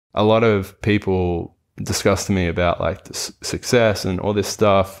a lot of people discuss to me about like this success and all this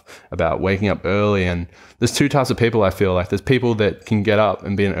stuff about waking up early, and there's two types of people. I feel like there's people that can get up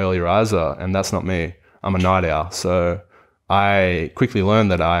and be an early riser, and that's not me. I'm a night owl. So I quickly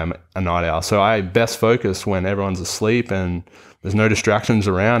learned that I am a night owl. So I best focus when everyone's asleep and there's no distractions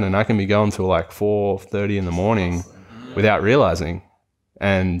around, and I can be going till like 4:30 in the morning without realizing.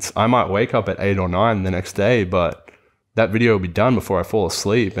 And I might wake up at 8 or 9 the next day, but that video will be done before I fall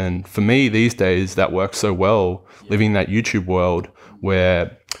asleep. And for me these days, that works so well, living that YouTube world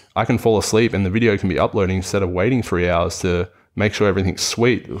where I can fall asleep and the video can be uploading instead of waiting 3 hours to make sure everything's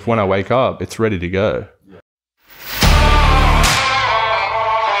sweet. When I wake up, it's ready to go.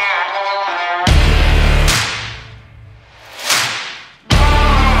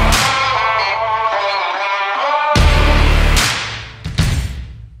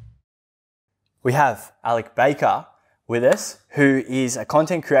 We have Alec Baker with us, who is a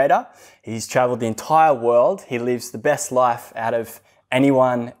content creator. He's traveled the entire world. He lives the best life out of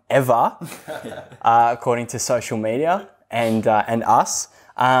anyone ever, according to social media and us.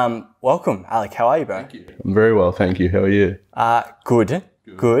 Welcome, Alec. How are you, bro? Thank you. I'm very well, thank you. How are you? Good.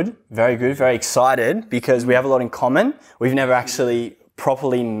 Very good. Very excited because we have a lot in common. We've never actually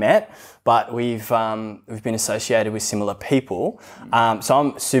properly met, but we've been associated with similar people. So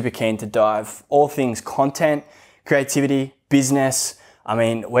I'm super keen to dive all things content, creativity, business. I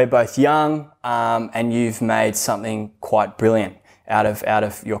mean, we're both young, and you've made something quite brilliant out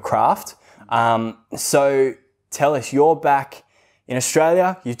of your craft. So tell us, you're back in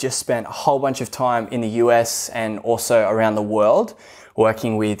Australia. You've just spent a whole bunch of time in the US and also around the world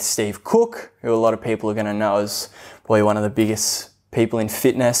working with Steve Cook, who a lot of people are going to know as probably one of the biggest people in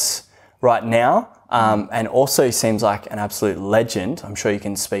fitness right now. And also he seems like an absolute legend. I'm sure you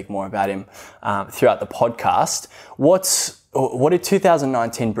can speak more about him throughout the podcast. What did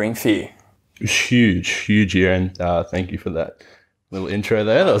 2019 bring for you? It was huge year, and thank you for that little intro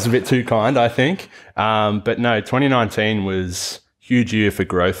there. That was a bit too kind, I think. But no, 2019 was a huge year for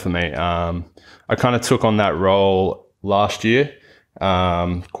growth for me. I kind of took on that role last year,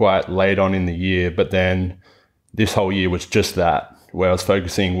 quite late on in the year, but then this whole year was just that, where I was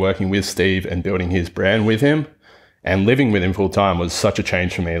focusing, working with Steve and building his brand with him, and living with him full time was such a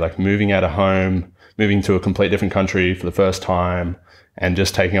change for me. Like moving out of home, moving to a complete different country for the first time, and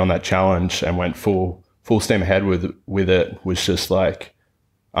just taking on that challenge and went full steam ahead with it was just like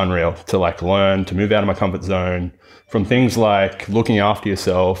unreal to like learn, to move out of my comfort zone from things like looking after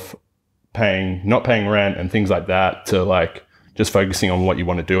yourself, not paying rent and things like that, to like just focusing on what you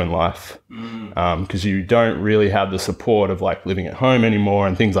want to do in life. Because you don't really have the support of like living at home anymore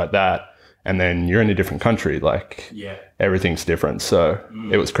and things like that. And then you're in a different country, like everything's different. So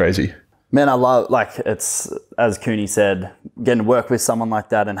it was crazy. Man, I love, like, it's, as Cooney said, getting to work with someone like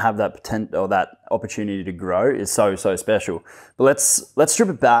that and have that potential or that opportunity to grow is so special. But let's strip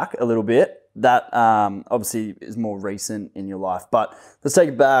it back a little bit. That obviously is more recent in your life, but let's take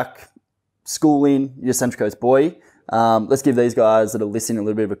it back. Schooling, you're a Central Coast boy. Let's give these guys that are listening a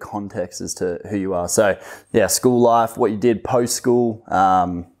little bit of a context as to who you are. So yeah, school life, what you did post-school,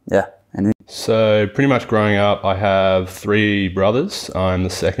 So pretty much growing up, I have 3 brothers. I'm the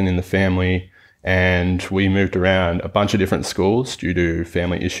second in the family, and we moved around a bunch of different schools due to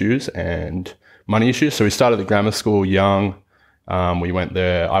family issues and money issues. So we started at grammar school young. We went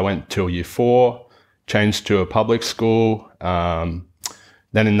there, I went till year 4, changed to a public school.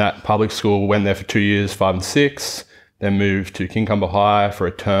 Then in that public school, went there for 2 years, 5 and 6, then moved to Kincumber High for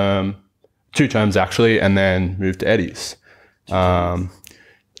a term, 2 terms actually, and then moved to Eddie's.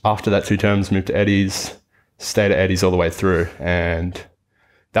 After that 2 terms, moved to Eddie's, stayed at Eddie's all the way through. And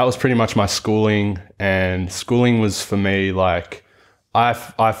that was pretty much my schooling. And schooling was for me, like, I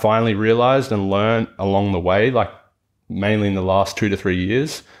finally realized and learned along the way, like mainly in the last 2 to 3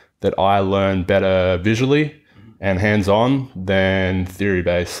 years, that I learned better visually and hands-on than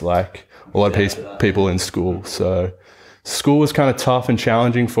theory-based, like a lot of people in school. So school was kind of tough and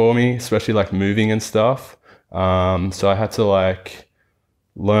challenging for me, especially like moving and stuff. So I had to like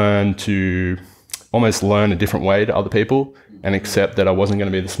almost learn a different way to other people and accept that I wasn't going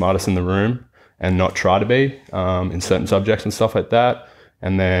to be the smartest in the room and not try to be in certain subjects and stuff like that.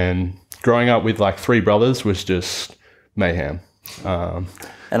 And then growing up with like 3 brothers was just mayhem. And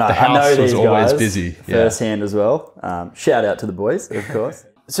the house was always busy firsthand as well. Shout out to the boys, of course.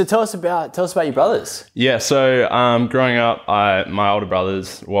 So tell us about your brothers. Yeah, so growing up, my older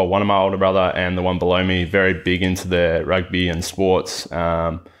brothers, well, one of my older brother and the one below me, very big into the rugby and sports.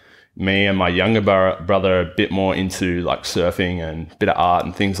 Me and my younger brother a bit more into like surfing and a bit of art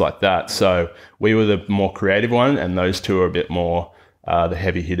and things like that. So we were the more creative one, and those two are a bit more the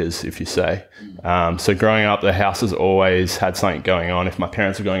heavy hitters, if you say. So growing up, the house has always had something going on. If my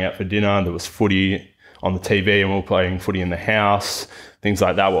parents were going out for dinner, there was footy on the TV and we were playing footy in the house. Things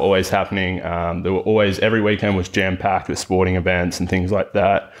like that were always happening. There were always, every weekend was jam-packed with sporting events and things like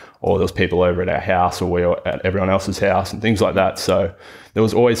that. Or there was people over at our house or we were at everyone else's house and things like that. So there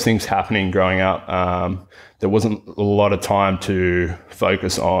was always things happening growing up. There wasn't a lot of time to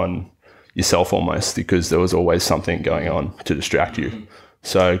focus on yourself almost, because there was always something going on to distract you.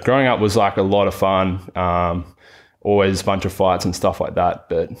 So growing up was like a lot of fun. Always a bunch of fights and stuff like that,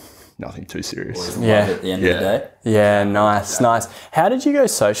 but nothing too serious. Yeah. At the end of the day. Yeah, nice. How did you go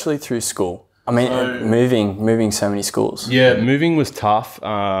socially through school? I mean, moving so many schools. Yeah, moving was tough.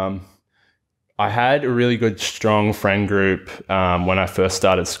 I had a really good, strong friend group when I first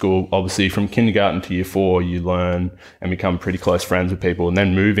started school. Obviously, from kindergarten to year 4, you learn and become pretty close friends with people. And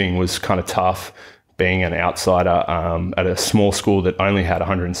then moving was kind of tough, being an outsider at a small school that only had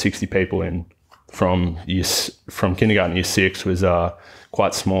 160 people in. From kindergarten, year 6 was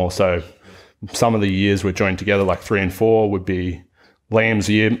quite small. So some of the years were joined together, like 3 and 4 would be Liam's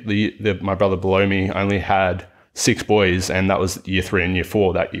year. My brother below me only had 6 boys, and that was year 3 and year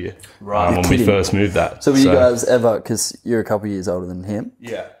 4 that year. Right. When we first moved that. So were you guys ever, because you're a couple of years older than him?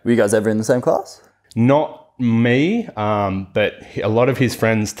 Yeah. Were you guys ever in the same class? Not me, but a lot of his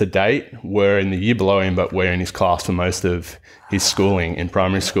friends to date were in the year below him, but were in his class for most of his schooling in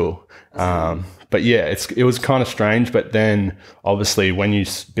primary school. But yeah, it was kind of strange. But then obviously when you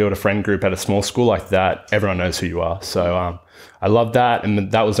build a friend group at a small school like that, everyone knows who you are. So I loved that.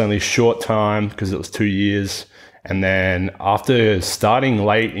 And that was only a short time because it was 2 years. And then after starting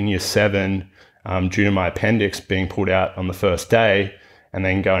late in year 7, due to my appendix being pulled out on the first day and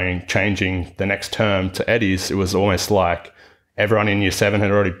then changing the next term to Eddie's, it was almost like everyone in year 7 had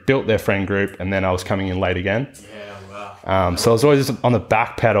already built their friend group and then I was coming in late again. Yeah, wow. So I was always on the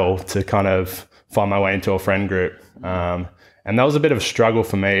back pedal to kind of find my way into a friend group. And that was a bit of a struggle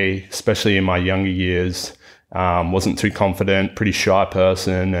for me, especially in my younger years. Wasn't too confident, pretty shy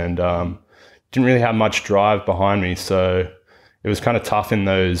person, and didn't really have much drive behind me. So it was kind of tough in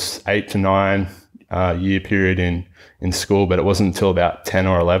those 8 to 9 year period in school, but it wasn't until about 10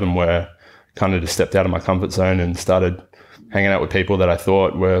 or 11 where I kind of just stepped out of my comfort zone and started hanging out with people that I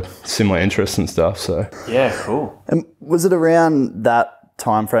thought were similar interests and stuff. So yeah, cool. And was it around that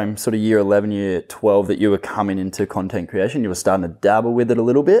time frame, sort of year 11, year 12, that you were coming into content creation? You were starting to dabble with it a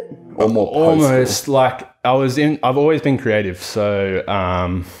little bit, or more almost like I've always been creative. So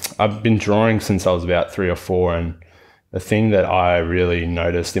I've been drawing since I was about 3 or 4, and the thing that I really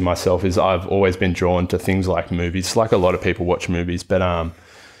noticed in myself is I've always been drawn to things like movies. Like a lot of people watch movies, but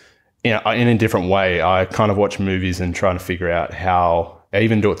in a different way. I kind of watch movies and trying to figure out how I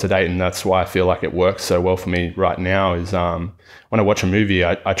even do it to date, and that's why I feel like it works so well for me right now is when I watch a movie,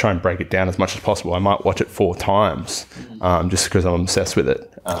 I try and break it down as much as possible. I might watch it 4 times just because I'm obsessed with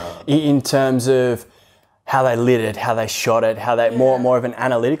it. In terms of how they lit it, how they shot it, how they more of an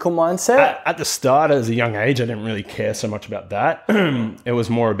analytical mindset? At the start, as a young age, I didn't really care so much about that. It was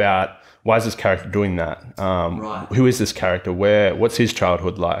more about, why is this character doing that? Right. Who is this character? What's his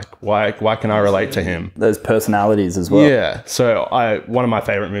childhood like? Why can I relate to him? Those personalities as well. Yeah. So one of my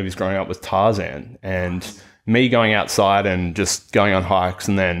favorite movies growing up was Tarzan, and me going outside and just going on hikes,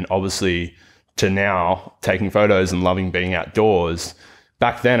 and then obviously to now taking photos and loving being outdoors.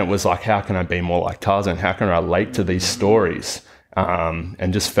 Back then it was like, how can I be more like Tarzan? How can I relate to these stories?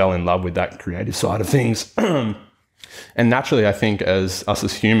 And just fell in love with that creative side of things. And naturally, I think us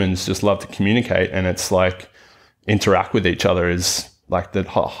as humans just love to communicate, and it's like interact with each other is like the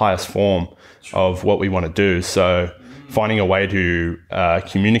highest form of what we want to do. So finding a way to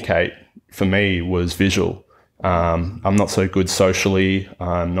communicate for me was visual. I'm not so good socially.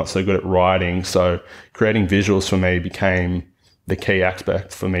 I'm not so good at writing. So creating visuals for me became the key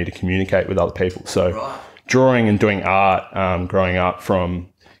aspect for me to communicate with other people. So drawing and doing art growing up from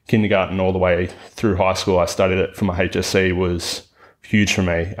kindergarten all the way through high school, I studied it for my HSC, was huge for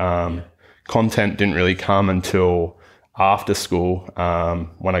me. Content didn't really come until after school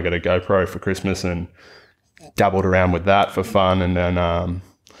when I got a GoPro for Christmas and dabbled around with that for fun, and then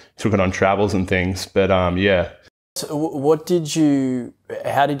took it on travels and things. But yeah. So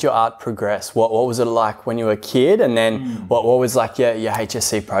how did your art progress? What was it like when you were a kid, and then what was like your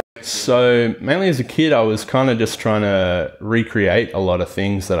HSC project? So mainly as a kid, I was kind of just trying to recreate a lot of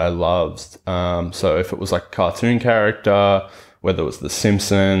things that I loved. So if it was like a cartoon character, whether it was The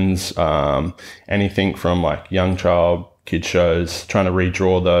Simpsons, anything from like young child kid shows, trying to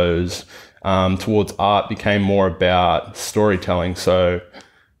redraw those. Towards art became more about storytelling. So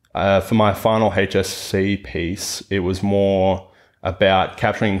for my final HSC piece, it was more about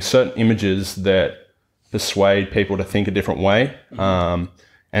capturing certain images that persuade people to think a different way,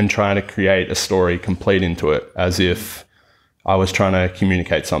 and trying to create a story complete into it, as if I was trying to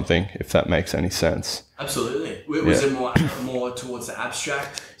communicate something, if that makes any sense. Absolutely. Was it more towards the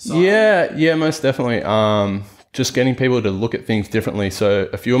abstract side? Yeah, most definitely. Just getting people to look at things differently. So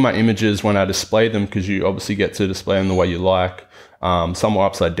a few of my images, when I display them, because you obviously get to display them the way you like, some were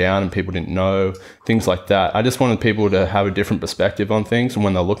upside down and people didn't know, things like that. I just wanted people to have a different perspective on things, and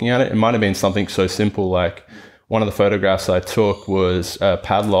when they're looking at it, it might have been something so simple like one of the photographs I took was a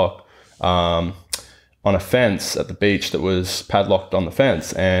padlock on a fence at the beach that was padlocked on the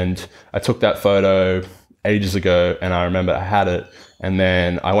fence. And I took that photo ages ago, and I remember I had it. And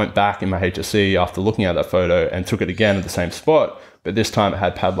then I went back in my HSC after looking at that photo and took it again at the same spot, but this time it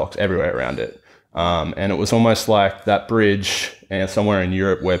had padlocks everywhere around it. And it was almost like that bridge somewhere in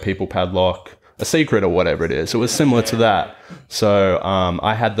Europe where people padlock a secret or whatever it is. It was similar to that. So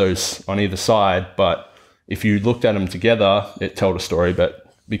I had those on either side, but if you looked at them together, it told a story,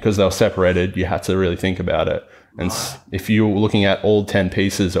 but because they were separated, you had to really think about it. And if you were looking at all 10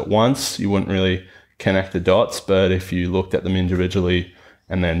 pieces at once, you wouldn't really connect the dots, but if you looked at them individually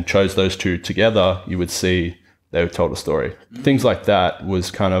and then chose those two together, you would see they would tell a story. Things like that was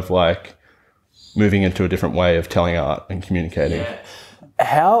kind of like moving into a different way of telling art and communicating. Yeah.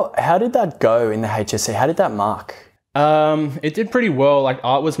 How did that go in the HSC? How did that mark? It did pretty well. Like,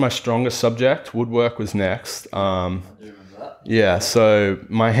 art was my strongest subject. Woodwork was next. Yeah, so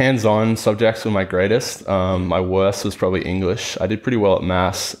my hands-on subjects were my greatest. My worst was probably English. I did pretty well at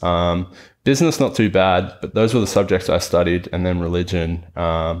maths. Business, not too bad, but those were the subjects I studied. And then religion,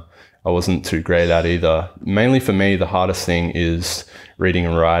 I wasn't too great at either. Mainly for me, the hardest thing is reading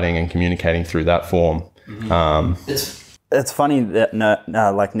and writing and communicating through that form. It's funny that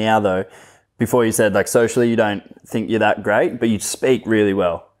like now though, before you said like socially you don't think you're that great, but you speak really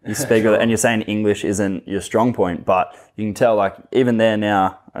well. You speak and you're saying English isn't your strong point, but you can tell like even there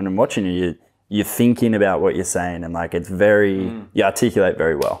now, and I'm watching you, you're thinking about what you're saying, and like it's very, you articulate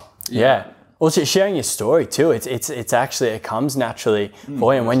very well. Yeah. Also sharing your story too. It's actually, it comes naturally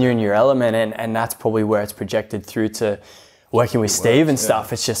for you, and when you're in your element, and that's probably where it's projected through to working with Steve and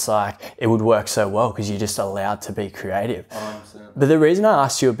stuff. It's just like, it would work so well because you're just allowed to be creative. But the reason I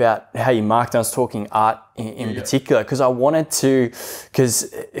asked you about how you marked, I was talking art in particular, because I wanted to,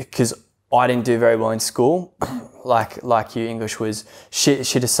 because I didn't do very well in school. Like you, English was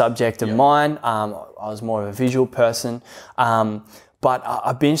shit a subject of mine. I was more of a visual person. But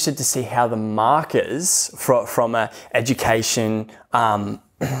I'd be interested to see how the markers from an education, coming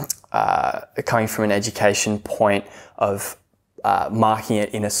from an education point of marking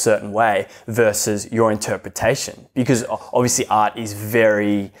it in a certain way versus your interpretation. Because obviously art is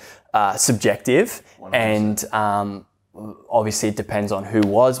very subjective 100%. And obviously it depends on who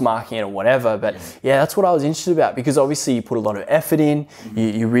was marking it or whatever, but yeah, that's what I was interested about, because obviously you put a lot of effort in,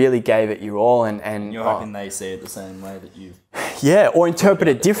 you really gave it your all, and you're hoping they see it the same way that you or interpret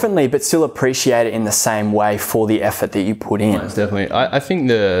it differently but still appreciate it in the same way for the effort that you put in. Definitely. I think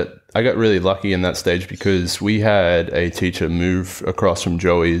I got really lucky in that stage because we had a teacher move across from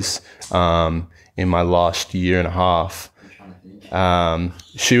Joey's in my last year and a half.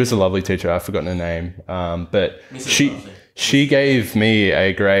 She was a lovely teacher. I've forgotten her name, but she gave me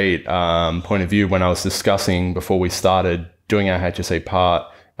a great point of view when I was discussing before we started doing our HSA part,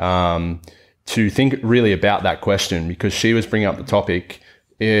 to think really about that question, because she was bringing up the topic.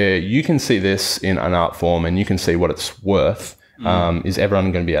 You can see this in an art form and you can see what it's worth. Is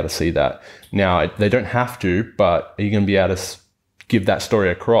everyone going to be able to see that? Now, they don't have to, but are you going to be able to give that story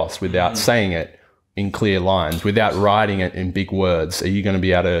across without saying it in clear lines, without writing it in big words? Are you going to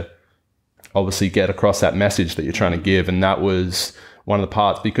be able to obviously get across that message that you're trying to give? And that was one of the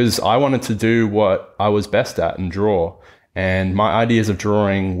parts, because I wanted to do what I was best at and draw. And my ideas of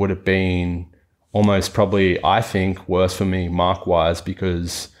drawing would have been almost probably, I think, worse for me mark-wise,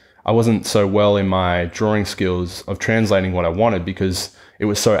 because I wasn't so well in my drawing skills of translating what I wanted, because it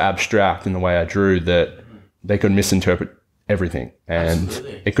was so abstract in the way I drew that they could misinterpret everything, and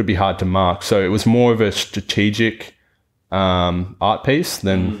it could be hard to mark. So it was more of a strategic art piece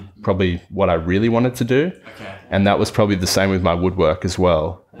than probably what I really wanted to do. And that was probably the same with my woodwork as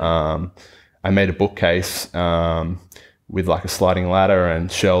well. I made a bookcase with like a sliding ladder and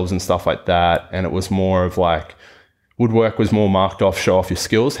shelves and stuff like that, and it was more of like, woodwork was more marked off, show off your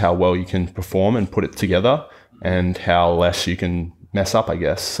skills, how well you can perform and put it together, and how less you can mess up, I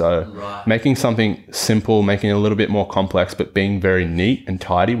guess. So making something simple, making it a little bit more complex, but being very neat and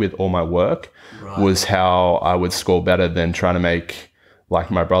tidy with all my work was how I would score better than trying to make like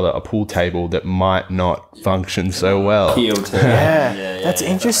my brother, a pool table that might not function so well. That's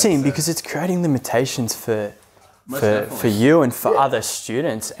interesting because it's creating limitations for you and for other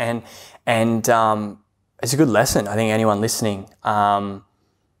students, and it's a good lesson. I think anyone listening,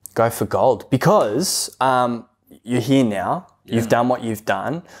 go for gold because you're here now. You've done what you've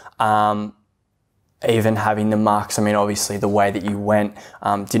done. Even having the marks, I mean, obviously the way that you went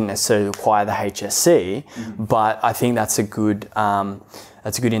didn't necessarily require the HSC, but I think that's a good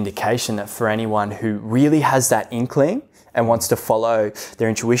indication that for anyone who really has that inkling and wants to follow their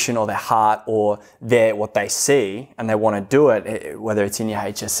intuition or their heart or what they see and they want to do it, whether it's in your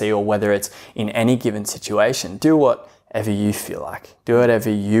HSC or whether it's in any given situation, do whatever you feel like, do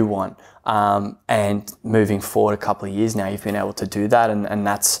whatever you want. And moving forward a couple of years now, you've been able to do that and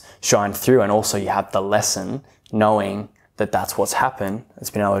that's shined through. And also you have the lesson knowing that that's what's happened.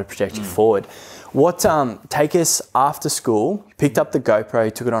 It's been able to project you forward. What, take us after school, you picked up the GoPro,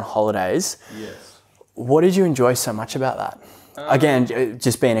 you took it on holidays. Yes. What did you enjoy so much about that? Again,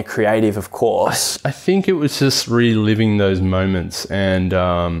 just being a creative, of course. I think it was just reliving those moments and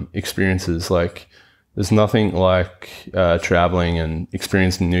experiences. Like, there's nothing like traveling and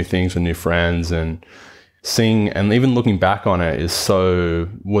experiencing new things with new friends and seeing, and even looking back on it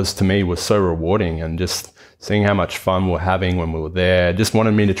was to me so rewarding, and just seeing how much fun we were having when we were there just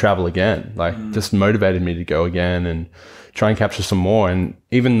wanted me to travel again, like just motivated me to go again and try and capture some more. And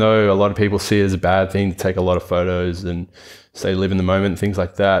even though a lot of people see it as a bad thing to take a lot of photos and say live in the moment and things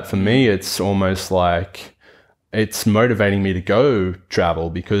like that, for me it's almost like it's motivating me to go travel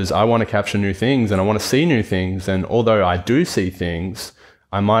because I want to capture new things and I want to see new things. And although I do see things,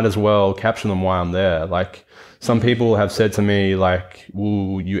 I might as well capture them while I'm there. Like, some people have said to me, like,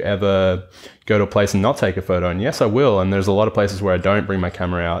 will you ever go to a place and not take a photo? And yes, I will. And there's a lot of places where I don't bring my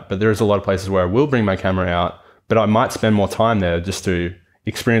camera out, but there's a lot of places where I will bring my camera out, but I might spend more time there just to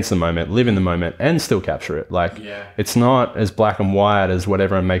experience the moment, live in the moment, and still capture it. Like, it's not as black and white as what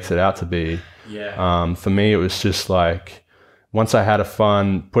everyone makes it out to be. For me, it was just like, once I had a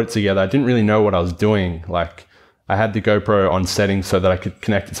fun, put it together, I didn't really know what I was doing. Like, I had the GoPro on settings so that I could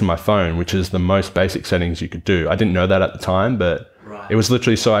connect it to my phone, which is the most basic settings you could do. I didn't know that at the time, but it was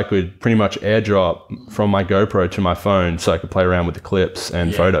literally so I could pretty much airdrop from my GoPro to my phone so I could play around with the clips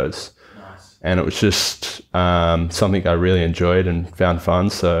and photos. And it was just something I really enjoyed and found fun.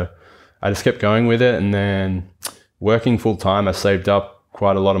 So I just kept going with it. And then working full time, I saved up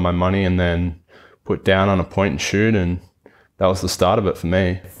quite a lot of my money and then put down on a point and shoot, and that was the start of it for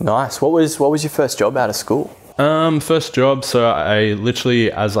me. Nice. What was your first job out of school? First job, so I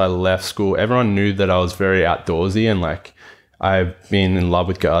literally, as I left school, everyone knew that I was very outdoorsy, and like, I've been in love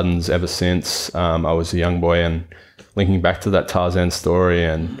with gardens ever since I was a young boy. And linking back to that Tarzan story,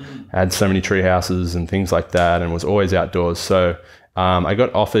 and I had so many tree houses and things like that, and was always outdoors. So I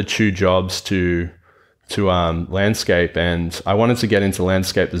got offered 2 jobs to landscape, and I wanted to get into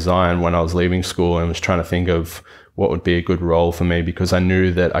landscape design when I was leaving school, and was trying to think of what would be a good role for me, because I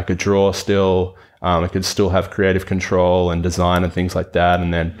knew that I could draw still, I could still have creative control and design and things like that.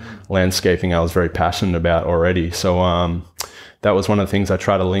 And then landscaping I was very passionate about already. So that was one of the things I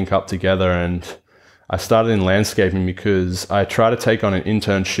try to link up together. And I started in landscaping because I tried to take on an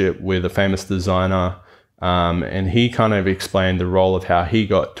internship with a famous designer, and he kind of explained the role of how he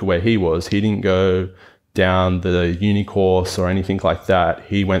got to where he was. He didn't go down the uni course or anything like that.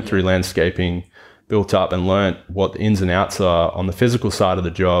 He went through landscaping, built up and learnt what the ins and outs are on the physical side of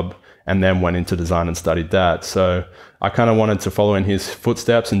the job, and then went into design and studied that. So I kind of wanted to follow in his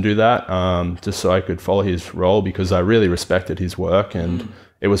footsteps and do that, just so I could follow his role, because I really respected his work and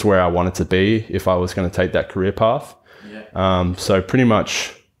it was where I wanted to be if I was going to take that career path. So pretty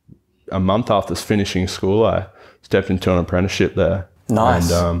much a month after finishing school, I stepped into an apprenticeship there.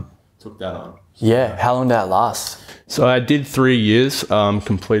 Nice. And took that on. Yeah. How long did that last? So I did 3 years,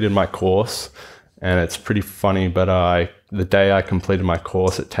 completed my course, and it's pretty funny, but the day I completed my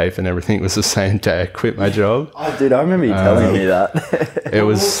course at TAFE and everything, it was the same day I quit my job. Oh, dude, I remember you telling me that. It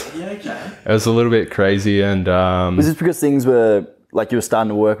was a little bit crazy. And was this because things were, like, you were starting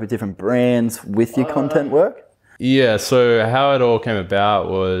to work with different brands with your content work? Yeah, so how it all came about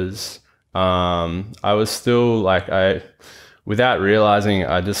was I was still like, without realizing,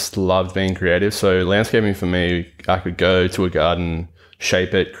 I just loved being creative. So landscaping for me, I could go to a garden,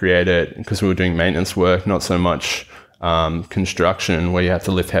 shape it, create it, because we were doing maintenance work, not so much construction where you have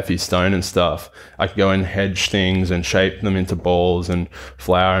to lift heavy stone and stuff. I could go and hedge things and shape them into balls and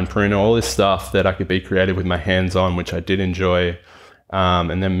flower and prune, all this stuff that I could be creative with my hands on, which I did enjoy.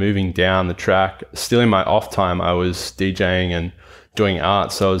 And then moving down the track, still in my off time, I was DJing and doing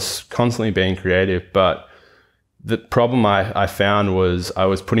art. So I was constantly being creative, but the problem I found was I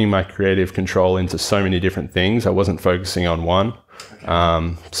was putting my creative control into so many different things. I wasn't focusing on one.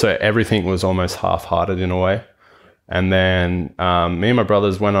 So everything was almost half-hearted in a way. And then me and my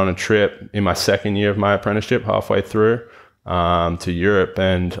brothers went on a trip in my second year of my apprenticeship, halfway through, to Europe.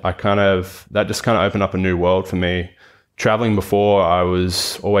 And that just kind of opened up a new world for me. Traveling before, I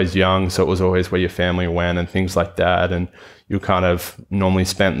was always young, so it was always where your family went and things like that. And you kind of normally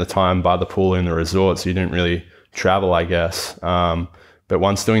spent the time by the pool in the resort, so you didn't really travel, I guess. But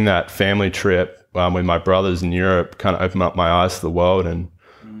once doing that family trip with my brothers in Europe kind of opened up my eyes to the world and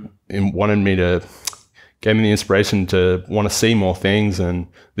gave me the inspiration to want to see more things and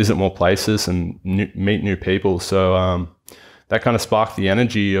visit more places and meet new people. So that kind of sparked the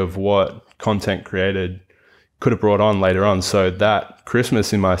energy of what content created could have brought on later on. So that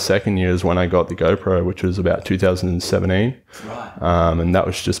Christmas in my second year is when I got the GoPro, which was about 2017. Right. And that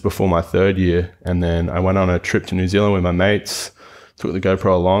was just before my third year. And then I went on a trip to New Zealand with my mates, took the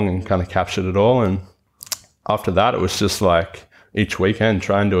GoPro along and kind of captured it all. And after that, it was just like each weekend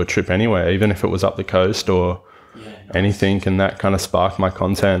try and do a trip anywhere, even if it was up the coast or anything. And that kind of sparked my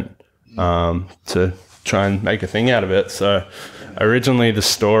content to try and make a thing out of it. So originally the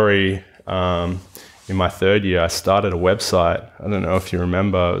story, in my third year, I started a website. I don't know if you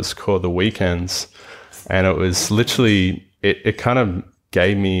remember, it was called The Weekends. And it was literally, it kind of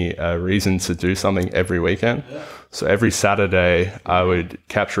gave me a reason to do something every weekend. Yeah. So every Saturday I would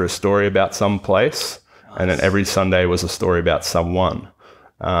capture a story about some place. Nice. And then every Sunday was a story about someone.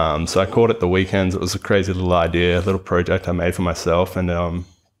 So I called it The Weekends. It was a crazy little idea, a little project I made for myself. And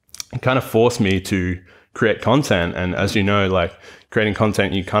it kind of forced me to create content. And as you know, like creating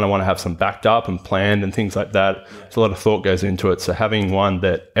content, you kind of want to have some backed up and planned and things like that. Yeah. So a lot of thought goes into it. So having one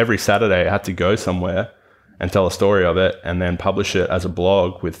that every Saturday I had to go somewhere and tell a story of it and then publish it as a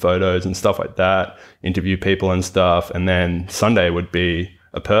blog with photos and stuff like that, interview people and stuff. And then Sunday would be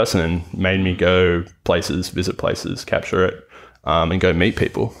a person, made me go places, visit places, capture it, and go meet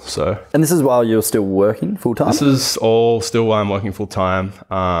people. So, and this is while you're still working full time? This is all still while I'm working full time.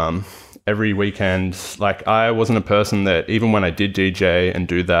 Every weekend, like I wasn't a person that even when I did DJ and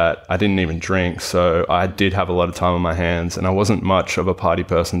do that, I didn't even drink. So I did have a lot of time on my hands and I wasn't much of a party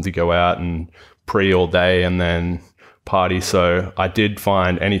person to go out and pre all day and then party. So I did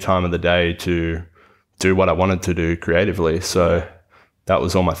find any time of the day to do what I wanted to do creatively. So that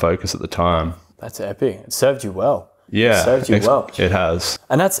was all my focus at the time. That's epic. It served you well. Yeah, it served you well. It has.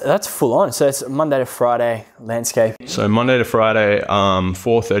 And that's full on. So it's Monday to Friday landscape. So Monday to Friday,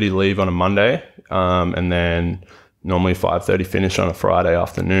 4:30 leave on a Monday, and then normally 5:30 finish on a Friday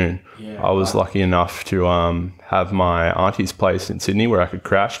afternoon. Yeah, I was lucky enough to have my auntie's place in Sydney where I could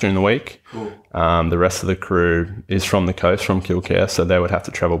crash during the week. Cool. The rest of the crew is from the coast, from Kilcare, so they would have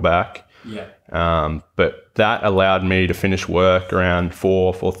to travel back. Yeah. But that allowed me to finish work around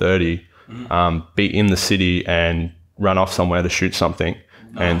 4:30, be in the city and run off somewhere to shoot something.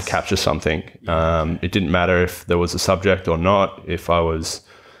 Nice. And capture something. It didn't matter if there was a subject or not, if I was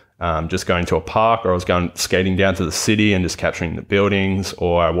just going to a park or I was going skating down to the city and just capturing the buildings,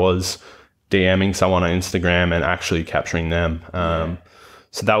 or I was DMing someone on Instagram and actually capturing them.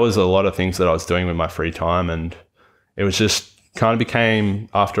 So that was a lot of things that I was doing with my free time, and it was just kind of became,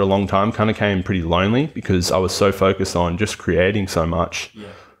 after a long time, kind of became pretty lonely because I was so focused on just creating so much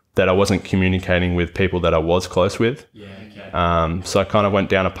that I wasn't communicating with people that I was close with. So I kind of went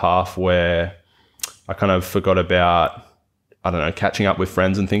down a path where I kind of forgot about, I don't know, catching up with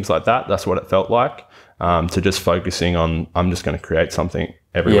friends and things like that. That's what it felt like, to just focusing on, I'm just going to create something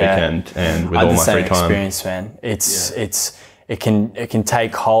every weekend and with all my free time. Experience, man. It can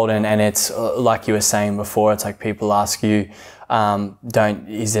take hold, and it's like you were saying before, it's like people ask you,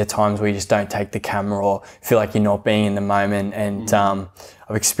 is there times where you just don't take the camera or feel like you're not being in the moment? And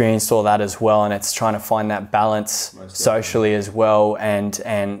I've experienced all that as well, and it's trying to find that balance socially as well, and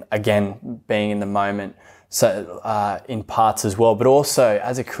again, being in the moment, so in parts as well, but also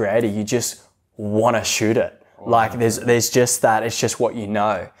as a creator, you just want to shoot it. Like there's just that, it's just what you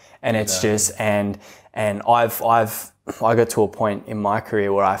know, and it's just, and I got to a point in my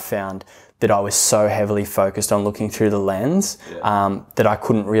career where I found that I was so heavily focused on looking through the lens that I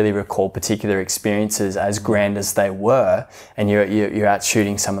couldn't really recall particular experiences as grand as they were. And you're out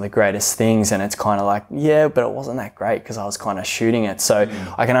shooting some of the greatest things, and it's kind of like, yeah, but it wasn't that great because I was kind of shooting it. So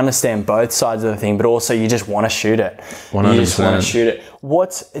I can understand both sides of the thing, but also you just want to shoot it. 100%. You just want to shoot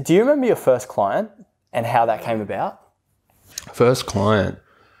it. Do you remember your first client and how that came about? First client?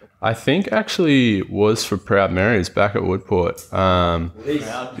 I think actually was for Proud Marys back at Woodport.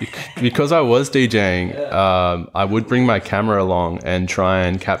 Because I was DJing, I would bring my camera along and try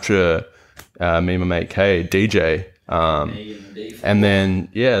and capture me and my mate Kay, DJ. And then,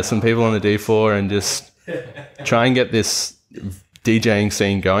 yeah, some people on the D4 and just try and get this DJing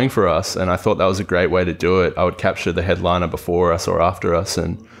scene going for us. And I thought that was a great way to do it. I would capture the headliner before us or after us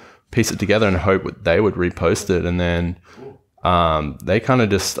and piece it together and hope they would repost it. And then they kind of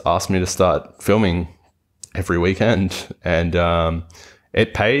just asked me to start filming every weekend. And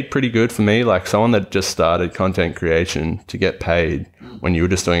it paid pretty good for me. Like someone that just started content creation to get paid when you were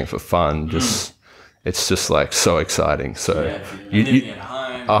just doing it for fun, it's just like so exciting. So you at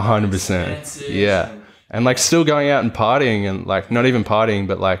home, 100%. Yeah. And like still going out and partying and like not even partying,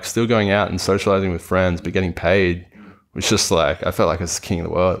 but like still going out and socializing with friends, but getting paid was just like, I felt like I was king of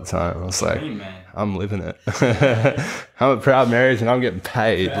the world at the time. I was like, I'm living it. I'm a proud marriage and I'm getting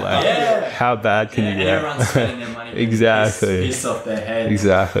paid. Like, how bad can you get? Everyone's spending their money. Exactly. Piss off their head.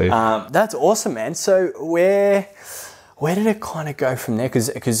 Exactly. That's awesome, man. So where did it kind of go from there?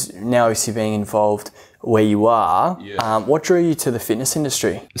 Because now obviously being involved where you are, what drew you to the fitness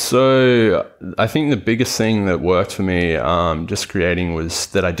industry? So I think the biggest thing that worked for me just creating was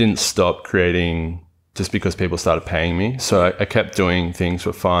that I didn't stop creating just because people started paying me. So I kept doing things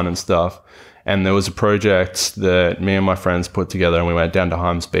for fun and stuff. And there was a project that me and my friends put together and we went down to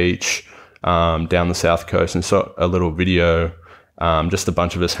Hymes Beach, down the south coast, and saw a little video, just a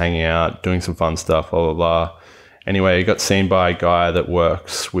bunch of us hanging out, doing some fun stuff, blah, blah, blah. Anyway, it got seen by a guy that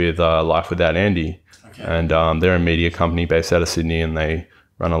works with Life Without Andy. And they're a media company based out of Sydney and they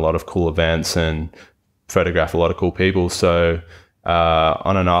run a lot of cool events and photograph a lot of cool people. So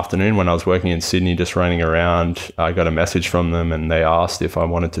on an afternoon when I was working in Sydney, just running around, I got a message from them and they asked if I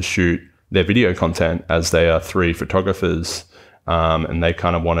wanted to shoot their video content, as they are 3 photographers. And they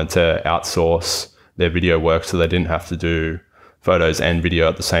kind of wanted to outsource their video work so they didn't have to do photos and video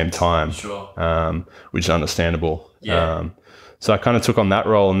at the same time, which is understandable. Yeah. So I kind of took on that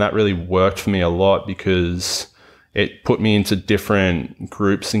role and that really worked for me a lot because it put me into different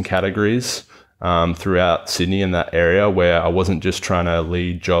groups and categories throughout Sydney and that area where I wasn't just trying to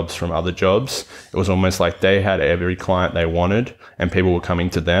lead jobs from other jobs. It was almost like they had every client they wanted and people were coming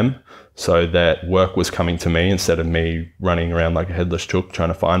to them. So that work was coming to me instead of me running around like a headless chook trying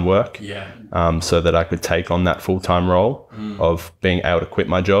to find work. So that I could take on that full-time role of being able to quit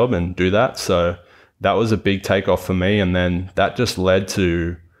my job and do that. So that was a big takeoff for me. And then that just led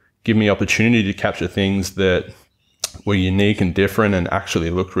to give me opportunity to capture things that were unique and different and actually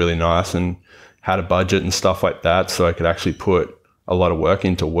looked really nice and had a budget and stuff like that. So I could actually put a lot of work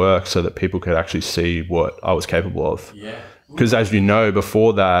into work so that people could actually see what I was capable of. Because as you know,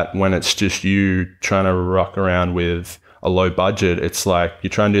 before that, when it's just you trying to rock around with a low budget, it's like you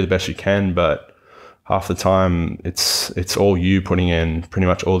try and do the best you can, but half the time it's all you putting in pretty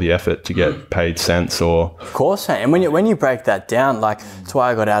much all the effort to get paid cents or... Of course, man. And when you break that down, like that's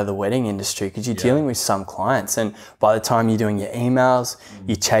why I got out of the wedding industry, because you're dealing with some clients and by the time you're doing your emails,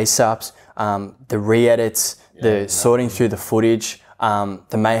 your chase ups, the re-edits, the sorting through the footage,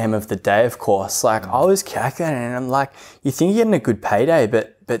 the mayhem of the day, of course, like I was calculating and I'm like, you think you're getting a good payday,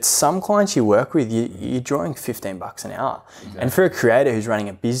 but some clients you work with, you're drawing $15 an hour. And for a creator who's running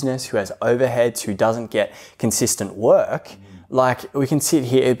a business, who has overheads, who doesn't get consistent work, like we can sit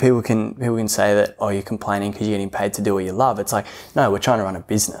here, people can say that, oh, you're complaining because you're getting paid to do what you love. It's like, no, we're trying to run a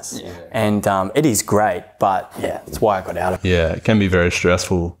business. And it is great, but yeah, that's why I got out of it. Yeah, it can be very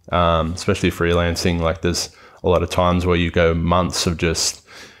stressful, especially freelancing. Like there's a lot of times where you go months of just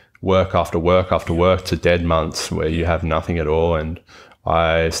work after work after work to dead months where you have nothing at all. And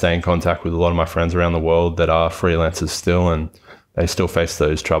I stay in contact with a lot of my friends around the world that are freelancers still, and they still face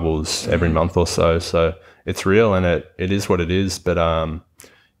those troubles every month or so. So it's real and it is what it is. But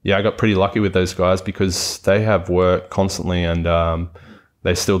yeah, I got pretty lucky with those guys because they have work constantly and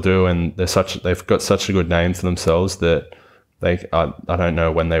they still do. And they've got such a good name for themselves that I don't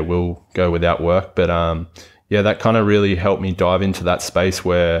know when they will go without work. But yeah, that kind of really helped me dive into that space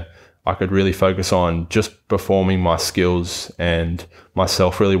where I could really focus on just performing my skills and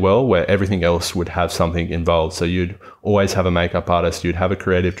myself really well, where everything else would have something involved. So you'd always have a makeup artist, you'd have a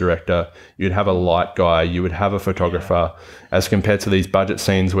creative director, you'd have a light guy, you would have a photographer, as compared to these budget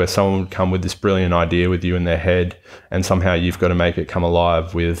scenes where someone would come with this brilliant idea with you in their head and somehow you've got to make it come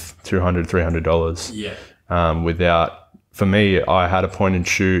alive with $200, $300. For me, I had a point and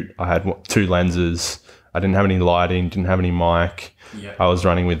shoot, I had 2 lenses, I didn't have any lighting, didn't have any mic. I was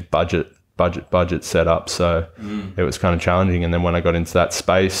running with budget setup, so it was kind of challenging. And then when I got into that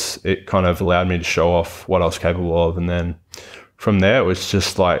space, it kind of allowed me to show off what I was capable of. And then from there, it was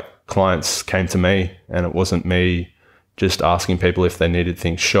just like clients came to me, and it wasn't me just asking people if they needed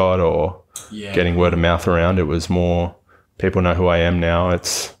things shot or getting word of mouth around. It was more people know who I am now.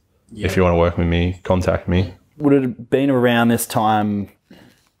 It's if you want to work with me, contact me. Would it have been around this time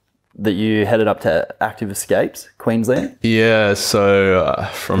that you headed up to Active Escapes, Queensland? Yeah, so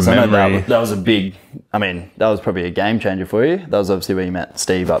from memory... That was a big... I mean, that was probably a game changer for you. That was obviously where you met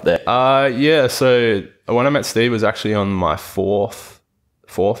Steve up there. Yeah, so when I met Steve was actually on my fourth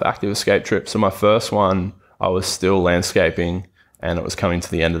Active Escape trip. So my first one, I was still landscaping, and it was coming to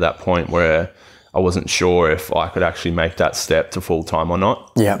the end of that point where I wasn't sure if I could actually make that step to full-time or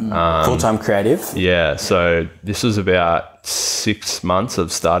not. Yeah, full-time creative. Yeah, so this was about 6 months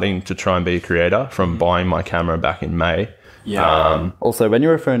of starting to try and be a creator from buying my camera back in May. Yeah. Also, when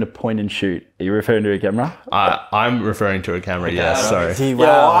you're referring to point and shoot, are you referring to a camera? I'm referring to a camera, yes, sorry.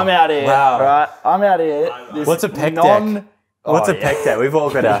 Wow. I'm out here. Wow. Right? I'm out here. What's a pec deck? What's a pec deck? We've all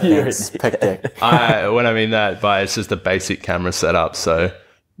got our things. Pec deck. When I mean that, but it's just a basic camera setup, so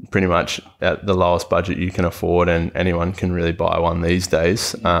pretty much at the lowest budget you can afford, and anyone can really buy one these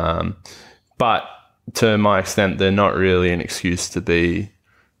days. But to my extent, they're not really an excuse to be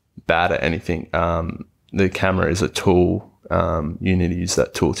bad at anything. The camera is a tool. You need to use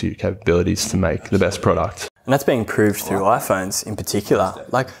that tool to your capabilities to make the best product. And that's being proved through iPhones in particular.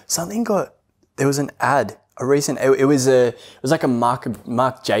 Like there was an ad, a recent, it was like a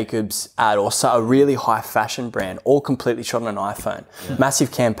Marc Jacobs ad, or so, a really high fashion brand, all completely shot on an iPhone.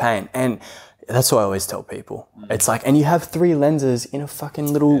 Massive campaign. And that's what I always tell people. It's like, and you have 3 lenses in a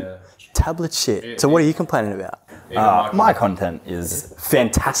fucking little tablet shit. So what are you complaining about? My content is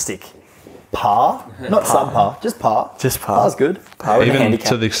Fantastic. par, not subpar, just par. Just par. Par's good. Par with a Even handicap.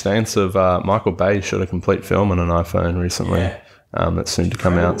 to the extent of Michael Bay shot a complete film on an iPhone recently. That's soon to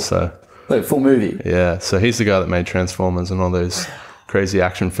come out. So Like full movie. yeah, so he's the guy that made Transformers and all those crazy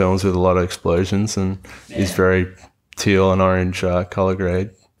action films with a lot of explosions, and he's very teal and orange color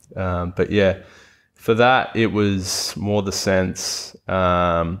grade. But yeah, for that it was more the sense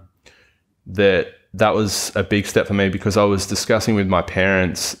that was a big step for me, because I was discussing with my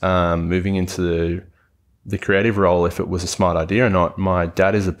parents moving into the creative role, if it was a smart idea or not. My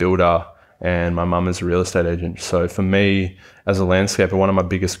dad is a builder and my mum is a real estate agent. So for me as a landscaper, one of my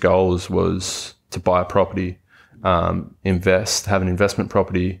biggest goals was to buy a property, have an investment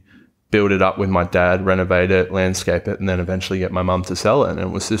property, build it up with my dad, renovate it, landscape it, and then eventually get my mum to sell it. And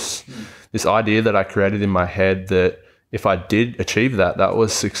it was this idea that I created in my head that if I did achieve that, that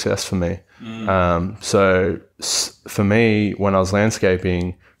was success for me. So for me, when I was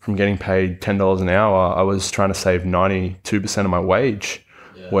landscaping, from getting paid $10 an hour, I was trying to save 92% of my wage,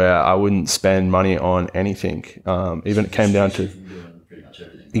 where I wouldn't spend money on anything. Even it came down to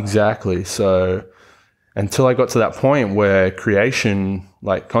exactly. So until I got to that point where creation,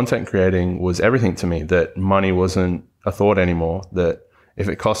 like content creating, was everything to me, that money wasn't a thought anymore, that if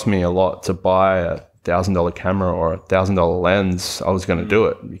it cost me a lot to buy a $1,000 camera or a $1,000 lens, I was going to do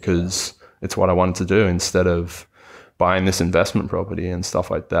it because it's what I wanted to do, instead of buying this investment property and stuff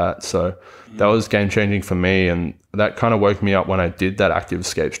like that. So that was game changing for me. And that kind of woke me up when I did that Active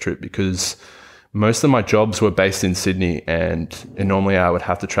Escapes trip, because most of my jobs were based in Sydney, and normally I would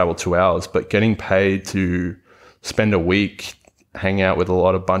have to travel 2 hours, but getting paid to spend a week, hang out with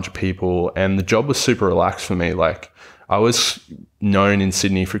a bunch of people, and the job was super relaxed for me. Like, I was known in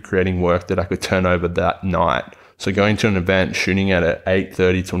Sydney for creating work that I could turn over that night. So going to an event, shooting it at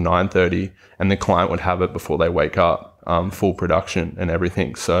 8:30 till 9:30, and the client would have it before they wake up, full production and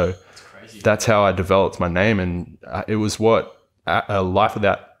everything. So that's how I developed my name. And it was what a Life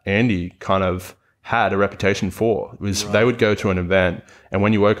Without Andy kind of had a reputation for. It was they would go to an event, and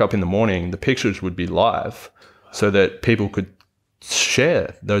when you woke up in the morning, the pictures would be live so that people could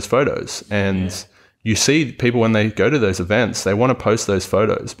share those photos. And you see people when they go to those events, they want to post those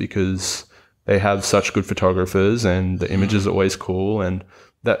photos because they have such good photographers and the images are always cool. And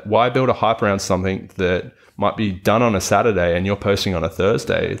that, why build a hype around something that might be done on a Saturday and you're posting on a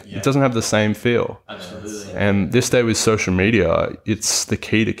Thursday? It doesn't have the same feel. Absolutely. And this day with social media, it's the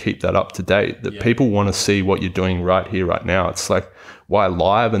key to keep that up to date, that people want to see what you're doing right here, right now. It's like why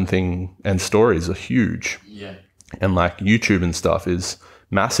live and stories are huge. And like YouTube and stuff is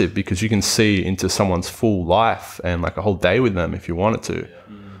massive, because you can see into someone's full life and like a whole day with them if you wanted to.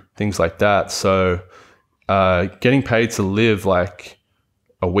 Things like that. So getting paid to live like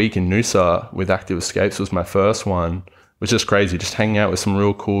a week in Noosa with Active Escapes was my first one, which is crazy. Just hanging out with some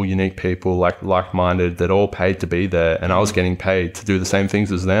real cool, unique people, like-minded, that all paid to be there. And I was getting paid to do the same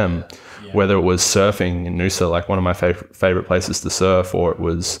things as them, whether it was surfing in Noosa, like one of my favorite places to surf, or it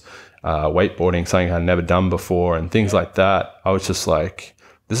was wakeboarding, something I'd never done before, and things like that. I was just like,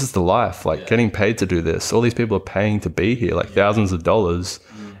 this is the life, like getting paid to do this. All these people are paying to be here, like thousands of dollars.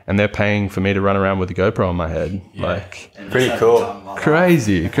 and they're paying for me to run around with a GoPro on my head. Like, Pretty cool.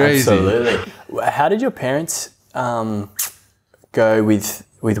 crazy. Absolutely. How did your parents go with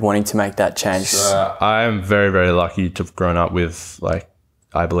wanting to make that change? So I am very, very lucky to have grown up with, like,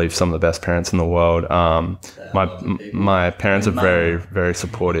 I believe some of the best parents in the world. My parents are very, very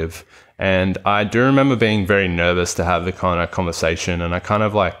supportive. And I do remember being very nervous to have the kind of conversation, and I kind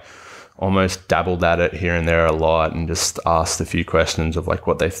of like almost dabbled at it here and there a lot and just asked a few questions of like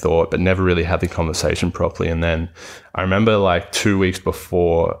what they thought, but never really had the conversation properly. And then I remember like 2 weeks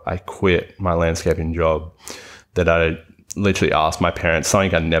before I quit my landscaping job that I literally asked my parents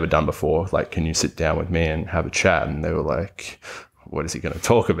something I'd never done before, like, can you sit down with me and have a chat? And they were like, what is he going to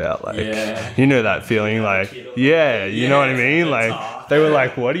talk about? Like, you know that feeling, like, you know what I mean? Like, they were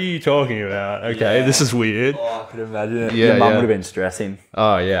like, what are you talking about? Okay, this is weird. Oh, I could imagine it. Your mum would have been stressing.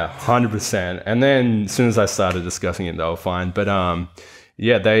 Oh, yeah, 100%. And then as soon as I started discussing it, they were fine. But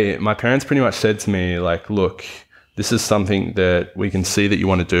my parents pretty much said to me, like, look, this is something that we can see that you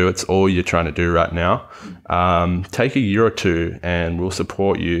want to do. It's all you're trying to do right now. Take a year or two and we'll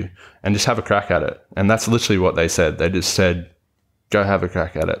support you and just have a crack at it. And that's literally what they said. They just said, go have a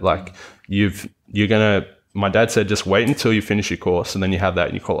crack at it. Like, my dad said, just wait until you finish your course and then you have that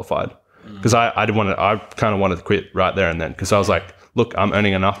and you're qualified. Because I kind of wanted to quit right there and then, because I was like, look, I'm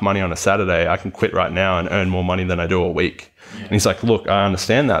earning enough money on a Saturday. I can quit right now and earn more money than I do a week. And he's like, look, I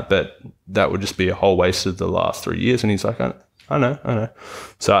understand that, but that would just be a whole waste of the last 3 years. And he's like, I know.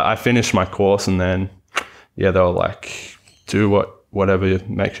 So I finished my course, and then, they were like, do whatever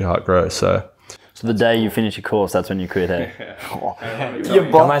makes your heart grow. So the day you finish your course, that's when you quit, hey?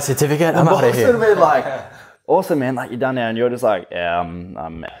 Got my certificate? I'm out of here. Be like, awesome, man, like, you're done now, and you're just like,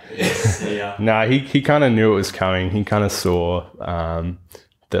 I'm No, he kind of knew it was coming. He kind of saw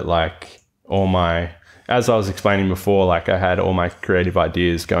that, like, as I was explaining before, like, I had all my creative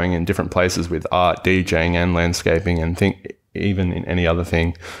ideas going in different places with art, DJing and landscaping, and even in any other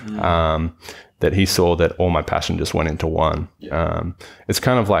thing, that he saw that all my passion just went into one. It's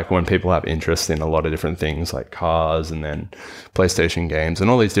kind of like when people have interest in a lot of different things, like cars and then PlayStation games and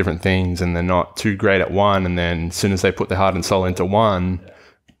all these different things, and they're not too great at one, and then as soon as they put their heart and soul into one,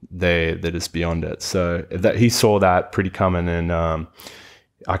 they're just beyond it. So that he saw that pretty coming, and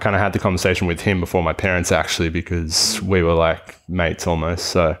I kind of had the conversation with him before my parents, actually, because we were like mates almost.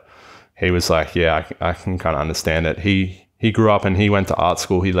 So he was like, yeah, I can kind of understand it. He grew up and he went to art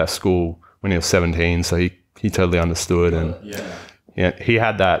school. He left school when he was 17, so he totally understood. And he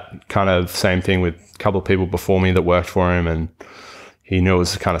had that kind of same thing with a couple of people before me that worked for him, and he knew it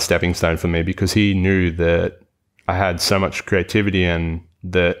was a kind of stepping stone for me, because he knew that I had so much creativity and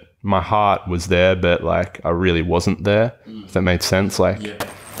that my heart was there, but like I really wasn't there, if that made sense. Like,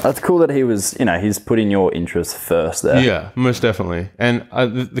 that's cool that he was, he's putting your interests first there. Yeah, most definitely. And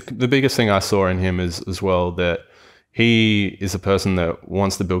the biggest thing I saw in him is as well that he is a person that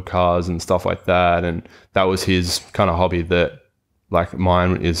wants to build cars and stuff like that. And that was his kind of hobby, that, like,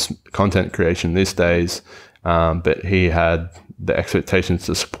 mine is content creation these days. But he had the expectations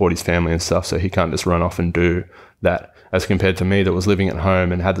to support his family and stuff. So he can't just run off and do that, as compared to me that was living at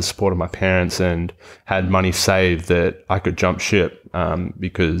home and had the support of my parents and had money saved that I could jump ship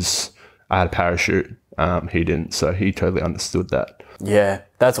because I had a parachute. He didn't. So he totally understood that. Yeah,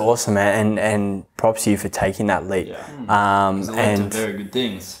 that's awesome, man, and props to you for taking that leap. And very good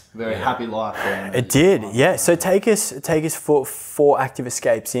things, very happy life. It did, yeah. So take us for Active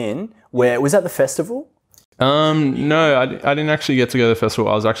Escapes in. Where was that, the festival? No, I didn't actually get to go to the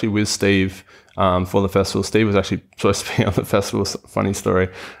festival. I was actually with Steve for the festival. Steve was actually supposed to be on the festival. Funny story.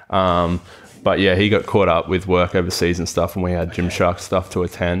 But yeah, he got caught up with work overseas and stuff, and we had Gymshark stuff to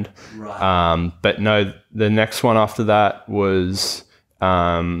attend. Right. But no, the next one after that was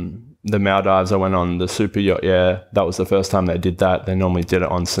the Maldives. I went on the super yacht. Yeah, that was the first time they did that. They normally did it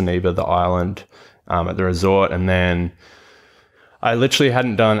on Suniva, the island, at the resort. And then I literally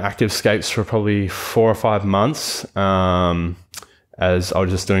hadn't done Active Escapes for probably 4 or 5 months, as I was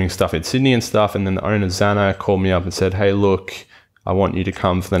just doing stuff in Sydney and stuff. And then the owner, Zana, called me up and said, hey, look, I want you to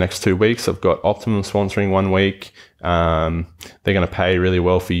come for the next 2 weeks. I've got Optimum sponsoring 1 week. They're going to pay really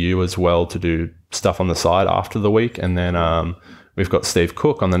well for you as well to do stuff on the side after the week. And then we've got Steve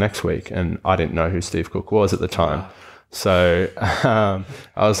Cook on the next week. And I didn't know who Steve Cook was at the time. So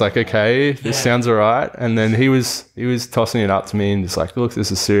I was like, okay, this sounds all right. And then he was tossing it up to me and just like, look,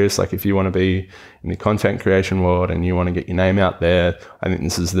 this is serious. Like, if you want to be in the content creation world and you want to get your name out there, I think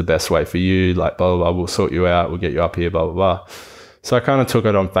this is the best way for you. Like, blah, blah, blah, we'll sort you out. We'll get you up here, blah, blah, blah. So I kind of took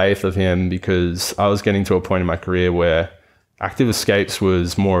it on faith of him, because I was getting to a point in my career where Active Escapes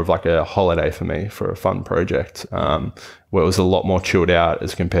was more of like a holiday for me, for a fun project, where it was a lot more chilled out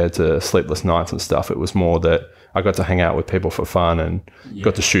as compared to Sleepless Nights and stuff. It was more that I got to hang out with people for fun and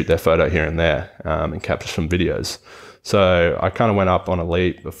got to shoot their photo here and there, and capture some videos. So I kind of went up on a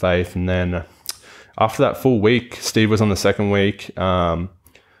leap of faith. And then after that full week, Steve was on the second week.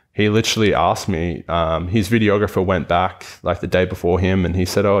 He literally asked me, his videographer went back like the day before him, and he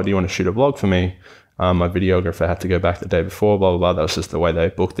said, "Oh, do you want to shoot a vlog for me?" My videographer had to go back the day before, blah, blah, blah. That was just the way they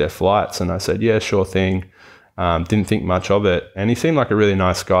booked their flights. And I said, yeah, sure thing. Didn't think much of it. And he seemed like a really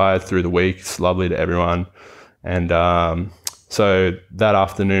nice guy through the week. It's lovely to everyone. And so that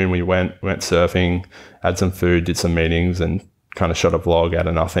afternoon we went surfing, had some food, did some meetings, and kind of shot a vlog out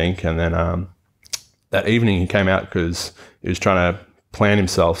of nothing. And then that evening he came out because he was trying to plan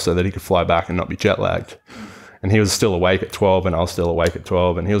himself so that he could fly back and not be jet lagged. And he was still awake at 12 and I was still awake at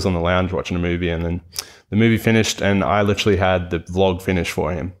 12, and he was on the lounge watching a movie, and then the movie finished and I literally had the vlog finished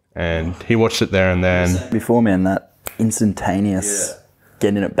for him and he watched it there and then. Before, man, that instantaneous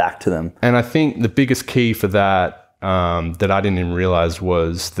getting it back to them. And I think the biggest key for that that I didn't even realize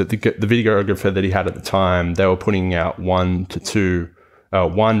was that the videographer that he had at the time, they were putting out one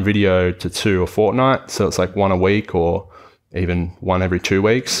video to two a fortnight. So it's like one a week or even one every 2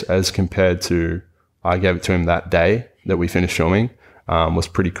 weeks, as compared to I gave it to him that day that we finished filming. Was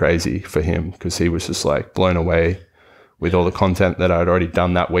pretty crazy for him because he was just like blown away with all the content that I'd already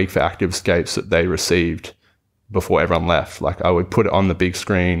done that week for Active Escapes that they received before everyone left. Like I would put it on the big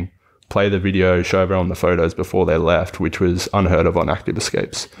screen, play the video, show everyone the photos before they left, which was unheard of on Active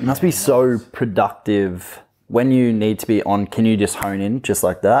Escapes. It must be so productive. When you need to be on, can you just hone in just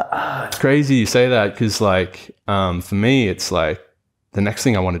like that? It's crazy you say that because like for me, it's like the next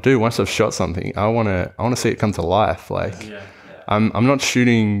thing I want to do once I've shot something, I want to see it come to life. Like I'm not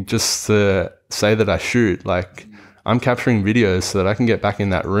shooting just to say that I shoot. Like I'm capturing videos so that I can get back in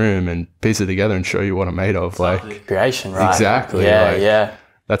that room and piece it together and show you what I'm made of. Like creation, right? Exactly. Yeah.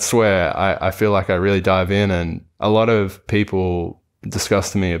 That's where I feel like I really dive in, and a lot of people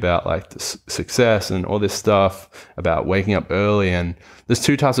discuss to me about like the success and all this stuff about waking up early. And there's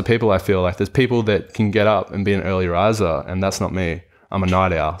two types of people. I feel like there's people that can get up and be an early riser, and that's not me. I'm a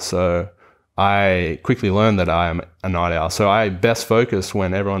night owl. So I quickly learned that I am a night owl. So I best focus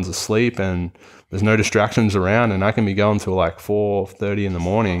when everyone's asleep and there's no distractions around, and I can be going till like 4:30 in the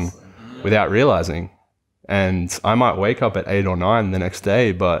morning without realizing. And I might wake up at 8 or 9 the next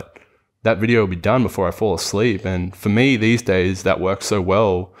day, but that video will be done before I fall asleep. And for me these days, that works so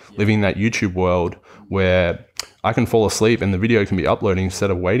well, living in that YouTube world where I can fall asleep and the video can be uploading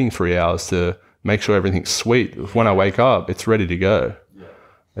instead of waiting 3 hours to make sure everything's sweet. When I wake up, it's ready to go.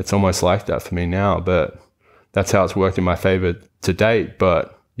 It's almost like that for me now, but that's how it's worked in my favor to date.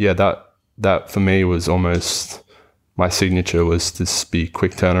 But yeah, that for me was almost my signature, was to be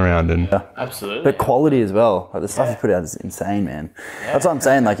quick turnaround. And Absolutely. But quality as well. Like the stuff you put out is insane, man. That's what I'm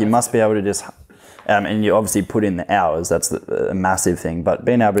saying. Like you must be able to just, and you obviously put in the hours. That's a massive thing. But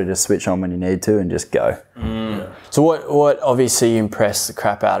being able to just switch on when you need to and just go. So what obviously impressed the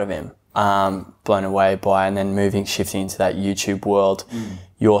crap out of him? Blown away by, and then shifting into that YouTube world,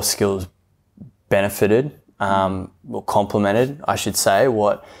 your skills benefited, or complemented, I should say,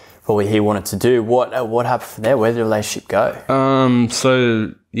 what probably he wanted to do. What happened from there? Where did the relationship go?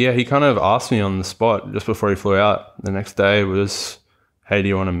 So yeah, he kind of asked me on the spot just before he flew out. The next day was, hey, do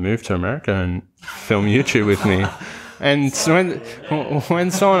you want to move to America and film YouTube with me? And so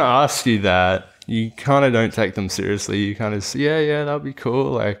when someone asks you that, you kind of don't take them seriously. You kind of say, yeah, that'd be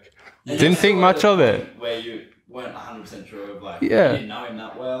cool. Like, didn't think much of it. Where you weren't 100% sure of, like, you didn't know him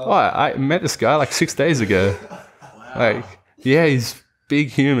that well. Oh, I met this guy like 6 days ago. Like, yeah, he's big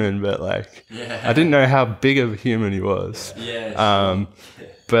human, but like, I didn't know how big of a human he was. But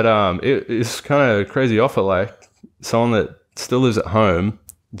it's kind of a crazy offer. Like, someone that still lives at home,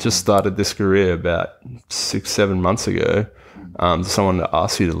 just started this career about 6-7 months ago. Someone to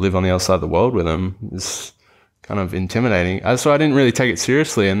ask you to live on the other side of the world with them is kind of intimidating. So I didn't really take it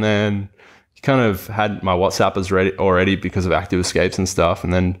seriously. And then he kind of had my WhatsApp ready already because of Active Escapes and stuff.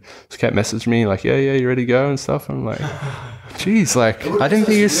 And then just kept messaging me like, yeah, you ready to go and stuff. I'm like, geez, like, I didn't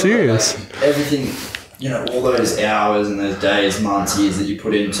think you were serious. Like, everything, all those hours and those days, months, years that you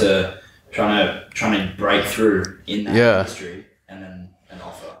put into trying to break through in that industry, and then an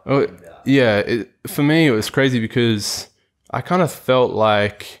offer. Oh, yeah. For me, it was crazy because I kind of felt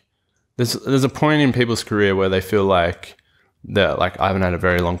like there's a point in people's career where they feel like that, like, I haven't had a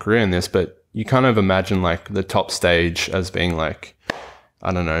very long career in this, but you kind of imagine like the top stage as being like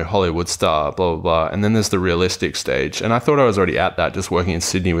I don't know, Hollywood star, blah, blah, blah. And then there's the realistic stage. And I thought I was already at that, just working in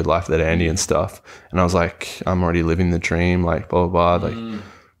Sydney with Life That Andy and stuff. And I was like, I'm already living the dream, like, blah, blah, blah. Like,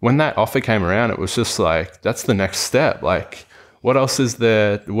 when that offer came around, it was just like, that's the next step. Like, what else is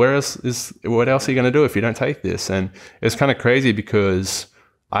there? What else are you going to do if you don't take this? And it's kind of crazy because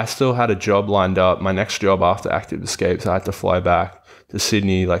I still had a job lined up. My next job after Active Escapes, I had to fly back to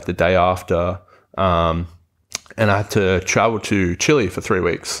Sydney like the day after. And I had to travel to Chile for 3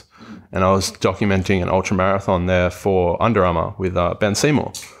 weeks. And I was documenting an ultra marathon there for Under Armour with Ben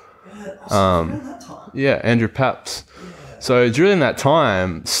Seymour. Yeah, Andrew Paps. So during that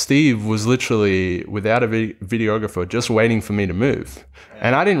time, Steve was literally without a videographer, just waiting for me to move.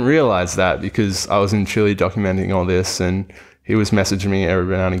 And I didn't realize that because I was in Chile documenting all this, and he was messaging me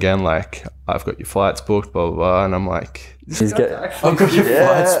every now and again, like, I've got your flights booked, blah, blah, blah. And I'm like, I've got your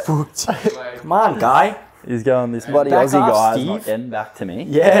flights booked. Come on, guy. He's going, this bloody Aussie guy's not getting back to me.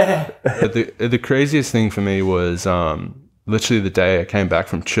 Yeah. The craziest thing for me was literally the day I came back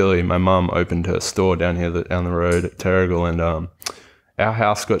from Chile, my mum opened her store down here down the road at Terrigal, and our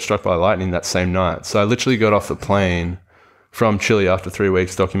house got struck by lightning that same night. So I literally got off the plane from Chile after 3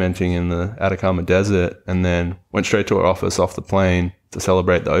 weeks documenting in the Atacama Desert, and then went straight to our office off the plane to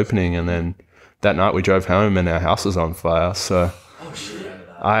celebrate the opening. And then that night we drove home and our house was on fire. So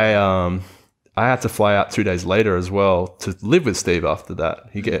I had to fly out 2 days later as well to live with Steve after that.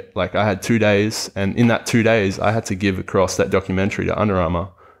 I had 2 days, and in that 2 days, I had to give across that documentary to Under Armour.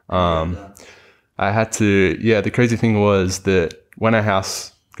 The crazy thing was that when our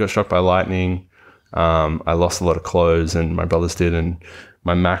house got struck by lightning, I lost a lot of clothes, and my brothers did, and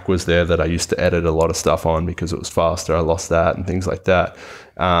my Mac was there that I used to edit a lot of stuff on because it was faster. I lost that and things like that.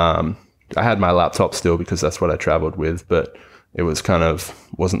 I had my laptop still because that's what I traveled with, but it was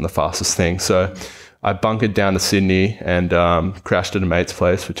wasn't the fastest thing. So I bunkered down to Sydney and crashed at a mate's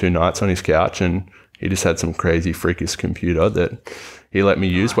place for 2 nights on his couch, and he just had some crazy freakish computer that he let me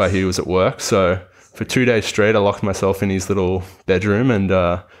use while he was at work. So for 2 days straight, I locked myself in his little bedroom and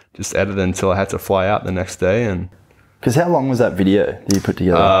just edited until I had to fly out the next day. And because how long was that video that you put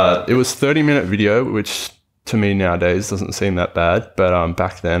together? It was 30-minute video, which to me nowadays doesn't seem that bad. But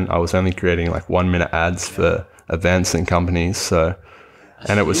back then I was only creating like 1 minute ads for events and companies. So,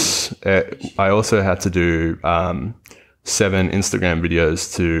 and it was, I also had to do 7 Instagram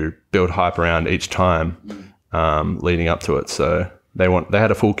videos to build hype around each time leading up to it. So they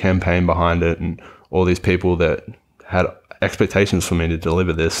had a full campaign behind it, and all these people that had expectations for me to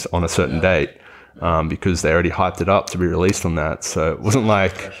deliver this on a certain date because they already hyped it up to be released on that. So it wasn't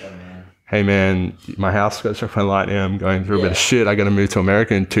like, hey man, my house got struck by lightning, I'm going through a bit of shit, I got to move to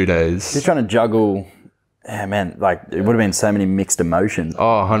America in 2 days. You're trying to juggle. Yeah, man, like it would have been so many mixed emotions.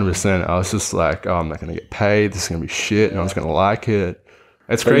 Oh, 100%. I was just like, oh, I'm not going to get paid. This is going to be shit. No one's going to like it.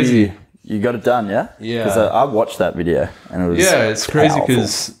 It's crazy. You got it done, yeah? Yeah. Because I watched that video and it was it's crazy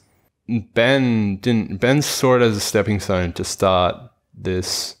because Ben saw it as a stepping stone to start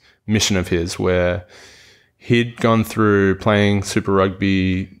this mission of his where he'd gone through playing Super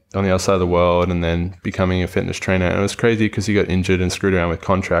Rugby on the other side of the world and then becoming a fitness trainer. And it was crazy because he got injured and screwed around with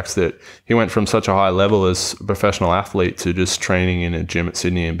contracts that he went from such a high level as a professional athlete to just training in a gym at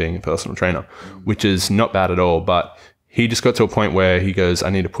Sydney and being a personal trainer, which is not bad at all. But he just got to a point where he goes, I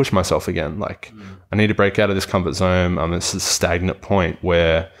need to push myself again. Like, I need to break out of this comfort zone. I'm at this stagnant point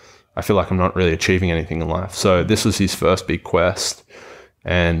where I feel like I'm not really achieving anything in life. So this was his first big quest.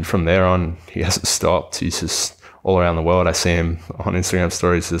 And from there on, he hasn't stopped. He's just all around the world. I see him on Instagram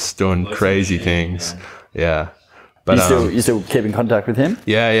stories just doing crazy things. Yeah. But you still keep in contact with him?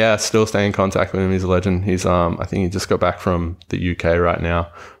 Yeah, still stay in contact with him. He's a legend. He's I think he just got back from the UK right now.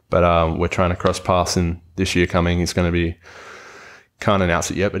 But we're trying to cross paths in this year coming. He's going to be, can't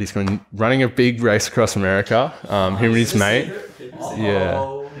announce it yet, but he's going to be running a big race across America. Him and his mate.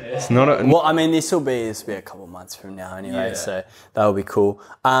 Yeah. It's not a, well, I mean, this will be a couple of months from now anyway, so that'll be cool.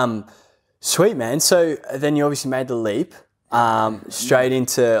 Sweet, man. So then you obviously made the leap straight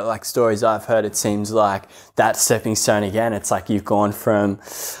into like stories I've heard. It seems like that stepping stone again. It's like you've gone from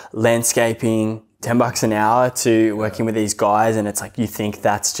landscaping $10 an hour to working with these guys, and it's like you think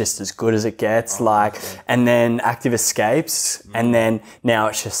that's just as good as it gets. Like, and then Active Escapes, and then now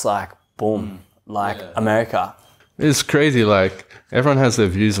it's just like boom, like America. It's crazy. Like everyone has their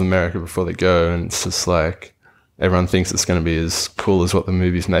views of America before they go, and it's just like, everyone thinks it's going to be as cool as what the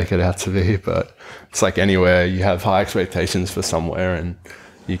movies make it out to be, but it's like anywhere you have high expectations for somewhere, and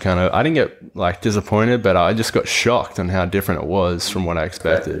you I didn't get like disappointed, but I just got shocked on how different it was from what I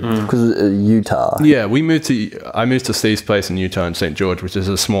expected. Because Utah. Yeah, I moved to Steve's place in Utah in St. George, which is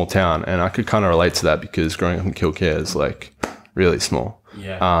a small town, and I could kind of relate to that because growing up in Kilcare is like really small.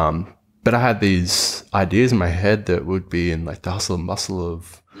 But I had these ideas in my head that would be in like the hustle and bustle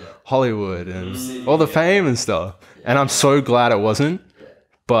of Hollywood and all the fame and stuff. And I'm so glad it wasn't.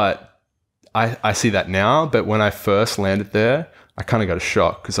 But I see that now. But when I first landed there, I kind of got a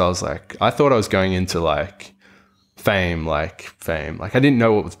shock because I was like, I thought I was going into like fame. Like I didn't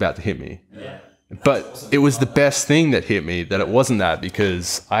know what was about to hit me. Yeah. But it was the best thing that hit me that it wasn't that,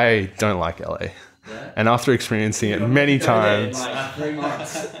 because I don't like LA. Yeah. And after experiencing it many times,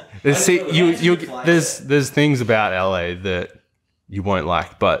 there's things about LA that you won't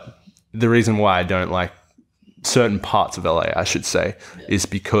like. But the reason why I don't like certain parts of LA, I should say, is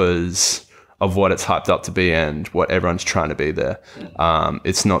because of what it's hyped up to be and what everyone's trying to be there.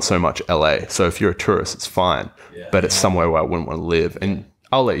 It's not so much LA. So if you're a tourist, it's fine, but it's somewhere where I wouldn't want to live. And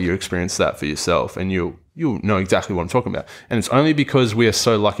I'll let you experience that for yourself, and you'll know exactly what I'm talking about. And it's only because we are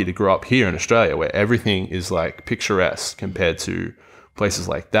so lucky to grow up here in Australia, where everything is like picturesque compared to places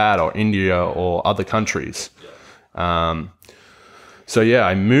like that or India or other countries. So yeah,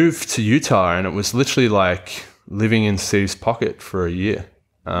 I moved to Utah, and it was literally like living in Steve's pocket for a year,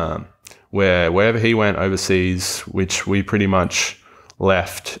 where wherever he went overseas, which we pretty much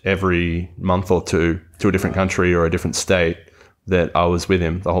left every month or two to a different country or a different state, that I was with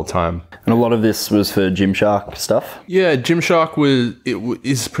him the whole time. And a lot of this was for Gymshark stuff? Yeah, Gymshark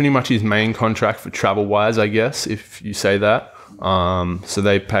is pretty much his main contract for travel-wise, I guess, if you say that. So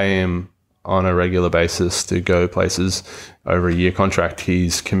they pay him on a regular basis to go places. Over a year contract, he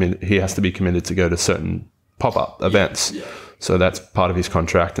has to be committed to go to certain pop-up events. Yeah. So that's part of his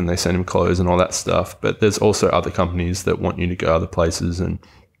contract, and they send him clothes and all that stuff. But there's also other companies that want you to go other places, and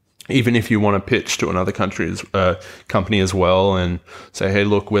even if you want to pitch to another company as well and say, hey,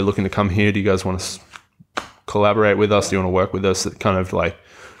 look, we're looking to come here. Do you guys want to collaborate with us? Do you want to work with us? It kind of like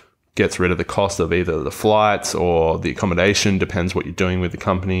gets rid of the cost of either the flights or the accommodation, depends what you're doing with the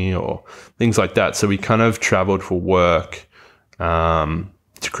company or things like that. So we kind of traveled for work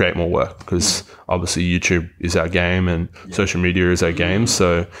to create more work, because obviously YouTube is our game and social media is our game.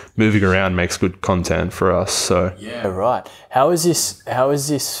 So moving around makes good content for us. So yeah, right. How is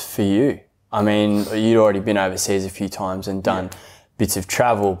this for you? I mean, you'd already been overseas a few times and done bits of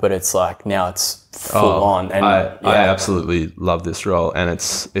travel, but it's like now it's full on. And I absolutely love this role, and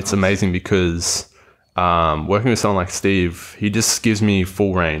it's amazing because working with someone like Steve, he just gives me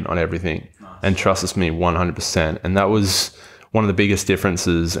full reign on everything and trusts me 100%. And that was one of the biggest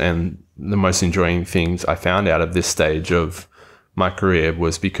differences and the most enjoying things I found out of this stage of my career,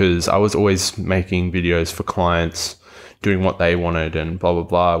 was because I was always making videos for clients, doing what they wanted and blah, blah,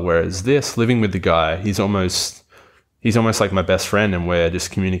 blah. Whereas living with the guy, he's almost like my best friend, and we're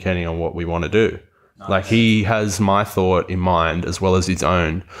just communicating on what we want to do. Nice. Like, he has my thought in mind as well as his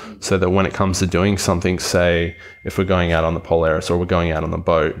own, so that when it comes to doing something, say if we're going out on the Polaris or we're going out on the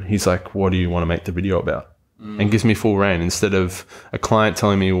boat, he's like, what do you want to make the video about? And gives me full reign, instead of a client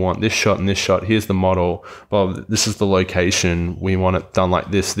telling me, we want this shot and this shot, here's the model, well, this is the location, we want it done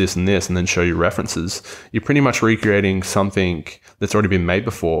like this, this, and this, and then show you references. You're pretty much recreating something that's already been made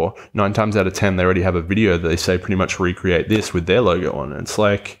before. 9 times out of 10, they already have a video that they say pretty much recreate this with their logo on it. It's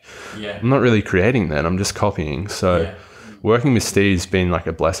like, I'm not really creating that, I'm just copying. So working with Steve's been like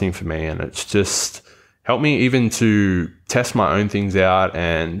a blessing for me, and it's just helped me even to test my own things out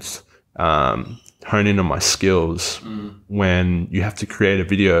and hone in on my skills when you have to create a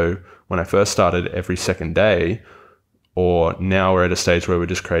video. When I first started, every second day, or now we're at a stage where we're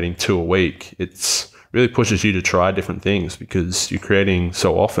just creating 2 a week, it's really pushes you to try different things, because you're creating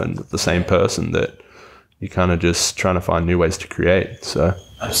so often with the same person that you're kind of just trying to find new ways to create. So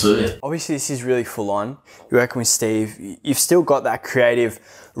absolutely. Obviously, this is really full on. You're working with Steve. You've still got that creative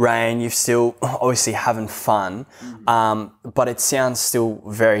reign. You're still obviously having fun, but it sounds still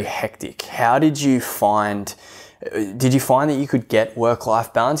very hectic. How did you find that you could get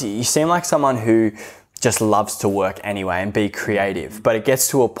work-life balance? You seem like someone who just loves to work anyway and be creative, but it gets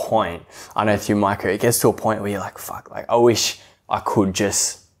to a point, I know through my career, it gets to a point where you're like, fuck, like I wish I could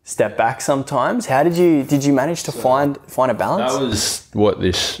just step back sometimes. How did you manage to find a balance? That was what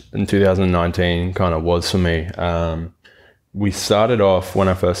this in 2019 kind of was for me. We started off, when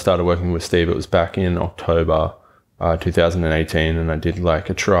I first started working with Steve, it was back in October 2018, and I did like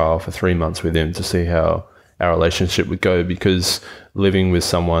a trial for 3 months with him to see how our relationship would go, because living with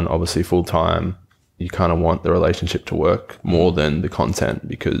someone obviously full time, you kind of want the relationship to work more than the content,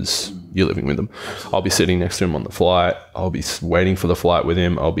 because you're living with them. I'll be sitting next to him on the flight. I'll be waiting for the flight with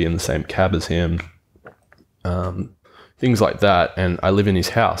him. I'll be in the same cab as him. Things like that. And I live in his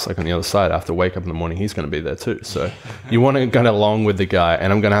house, like on the other side. I have to wake up in the morning. He's going to be there too. So you want to get along with the guy,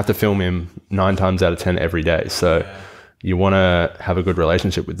 and I'm going to have to film him 9 times out of 10 every day. So You want to have a good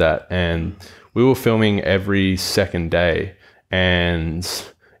relationship with that. And we were filming every second day, and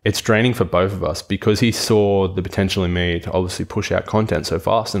it's draining for both of us because he saw the potential in me to obviously push out content so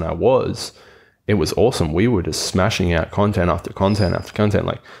fast, and it was awesome. We were just smashing out content after content after content.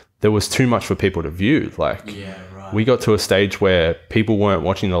 Like, there was too much for people to view. Like, we got to a stage where people weren't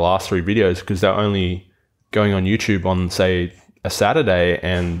watching the last 3 videos because they're only going on YouTube on, say, a Saturday,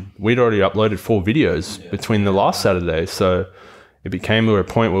 and we'd already uploaded 4 videos between the last Saturday. So it became to a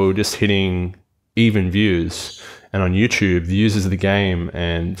point where we were just hitting even views, and on YouTube, views is the game,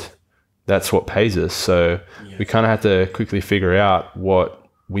 and that's what pays us. So we kind of had to quickly figure out what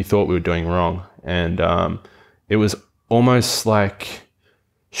we thought we were doing wrong. And it was almost like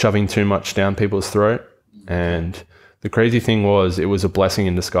shoving too much down people's throat. And the crazy thing was, it was a blessing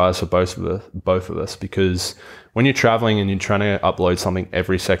in disguise for both of us, because when you're traveling and you're trying to upload something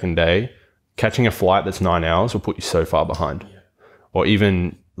every second day, catching a flight that's 9 hours will put you so far behind. Or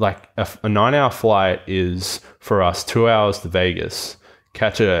even like a 9-hour flight is for us 2 hours to Vegas,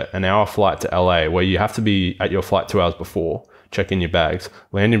 catch an hour flight to LA, where you have to be at your flight 2 hours before, check in your bags,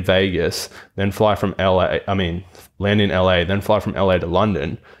 land in Vegas, then fly from land in LA, then fly from LA to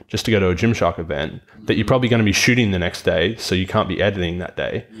London just to go to a Gymshark event that you're probably going to be shooting the next day, so you can't be editing that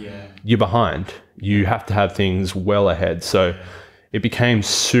day. You're behind. You have to have things well ahead. So it became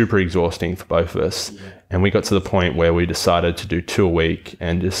super exhausting for both of us. And we got to the point where we decided to do 2 a week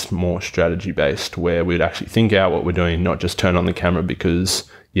and just more strategy based, where we'd actually think out what we're doing, not just turn on the camera because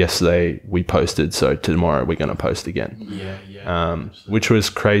yesterday we posted, so tomorrow we're going to post again. Which was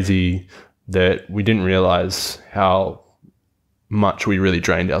crazy, that we didn't realize how much we really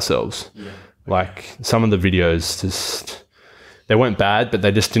drained ourselves. Like, some of the videos just, they weren't bad, but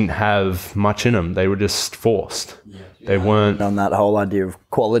they just didn't have much in them. They were just forced. They weren't on that whole idea of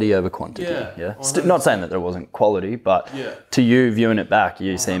quality over quantity. Not saying that there wasn't quality, but to you viewing it back,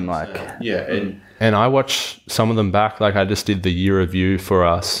 you seem like and I watch some of them back. Like, I just did the year review for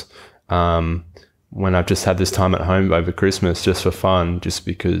us when I've just had this time at home over Christmas, just for fun, just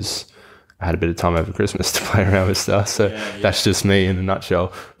because I had a bit of time over Christmas to play around with stuff. So that's just me in a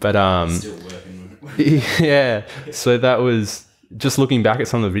nutshell. But still working. So that was just looking back at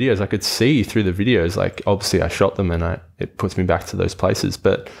some of the videos. I could see through the videos, like, obviously I shot them and it puts me back to those places,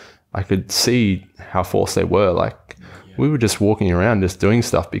 but I could see how forced they were. Like, we were just walking around just doing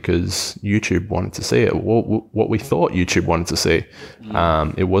stuff because YouTube wanted to see it, what we thought YouTube wanted to see.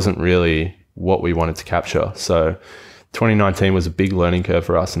 It wasn't really what we wanted to capture. So 2019 was a big learning curve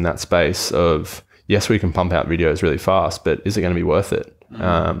for us in that space of, yes, we can pump out videos really fast, but is it going to be worth it?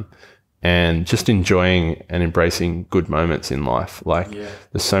 And just enjoying and embracing good moments in life. Like,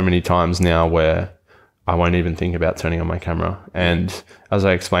 there's so many times now where I won't even think about turning on my camera. And as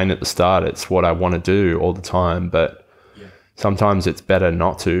I explained at the start, it's what I want to do all the time, but sometimes it's better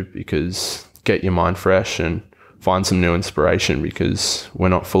not to, because get your mind fresh and find some new inspiration, because we're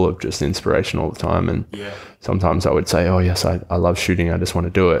not full of just inspiration all the time. And sometimes I would say, oh yes, I love shooting, I just want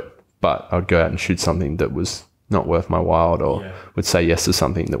to do it. But I'd go out and shoot something that was not worth my while, or would say yes to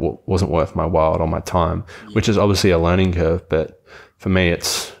something that wasn't worth my while or my time, which is obviously a learning curve. But for me,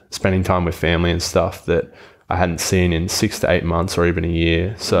 it's spending time with family and stuff that I hadn't seen in 6 to 8 months or even a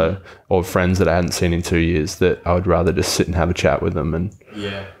year. So, or friends that I hadn't seen in 2 years that I would rather just sit and have a chat with them and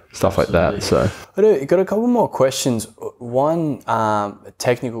stuff like that. So I got a couple more questions. One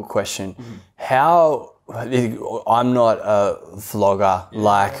technical question. I'm not a vlogger.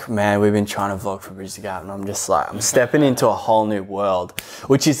 Like, man, we've been trying to vlog for Bridge the Gap, and I'm just like, I'm stepping into a whole new world,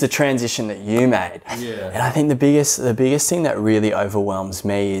 which is the transition that you made. And I think the biggest thing that really overwhelms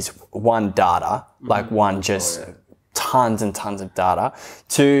me is, one, data, like just tons and tons of data.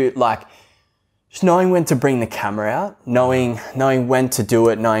 Two, like, just knowing when to bring the camera out, knowing when to do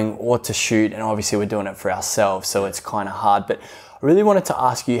it, knowing what to shoot, and obviously we're doing it for ourselves, so it's kind of hard. But I really wanted to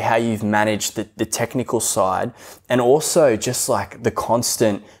ask you how you've managed the technical side, and also just like the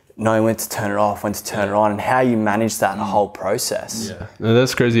constant knowing when to turn it off, when to turn it on, and how you manage that whole process. No,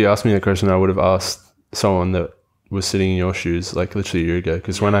 that's crazy. You asked me that question. I would have asked someone that was sitting in your shoes like literally a year ago,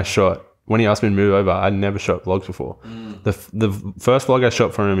 because when he asked me to move over, I'd never shot vlogs before. The first vlog I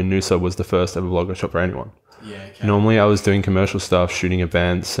shot for him in Noosa was the first ever vlog I shot for anyone. Normally I was doing commercial stuff, shooting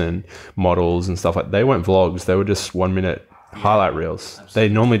events and models and stuff like that. They weren't vlogs. They were just 1 minute highlight reels. They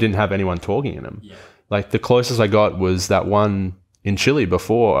normally didn't have anyone talking in them. Like, the closest I got was that one in Chile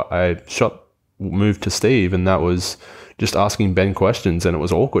before I moved to Steve, and that was just asking Ben questions, and it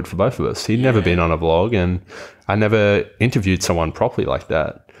was awkward for both of us. He'd never been on a vlog, and I never interviewed someone properly like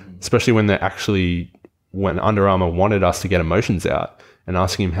that, especially when Under Armour wanted us to get emotions out. and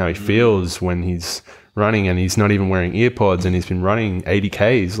asking him how he feels when he's running and he's not even wearing ear pods and he's been running 80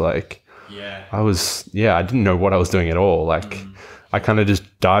 Ks. Like, I didn't know what I was doing at all. Like, I kind of just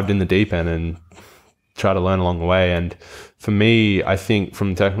dived in the deep end and tried to learn along the way. And for me, I think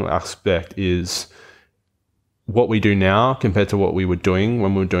from the technical aspect is what we do now compared to what we were doing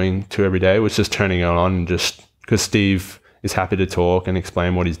when we were doing Two every day was just turning it on, and just because Steve is happy to talk and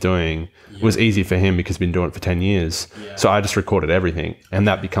explain what he's doing. It was easy for him because he's been doing it for 10 years. So I just recorded everything, and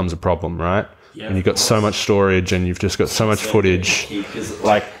that becomes a problem, right? And you've got so much storage and you've just got so much footage.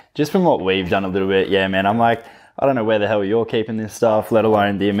 Like, just from what we've done a little bit, man, I'm like, I don't know where the hell you're keeping this stuff, let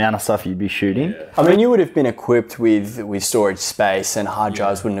alone the amount of stuff you'd be shooting. I mean, you would have been equipped with storage space, and hard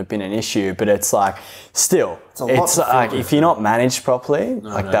drives wouldn't have been an issue, but it's like, still, it's like, if you're not managed properly,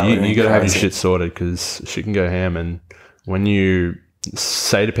 that you got to have your shit sorted, because shit can go ham. And when you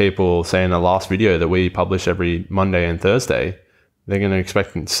say to people, say in the last video that we publish every Monday and Thursday, they're going to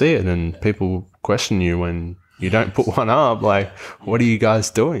expect to see it, and people question you when you don't put one up. Like, what are you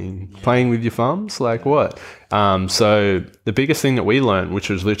guys doing? Playing with your thumbs? Like, what? So the biggest thing that we learned, which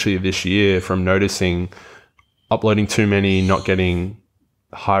was literally this year, from noticing uploading too many, not getting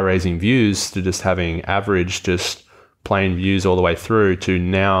high raising views, to just having average, just plain views all the way through, to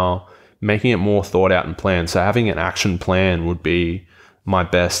now making it more thought out and planned. So having an action plan would be my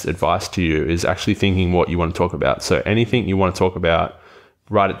best advice to you, is actually thinking what you want to talk about. So anything you want to talk about,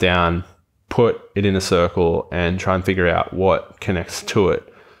 write it down, put it in a circle, and try and figure out what connects to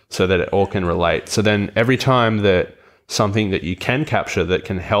it so that it all can relate. So then every time that something that you can capture that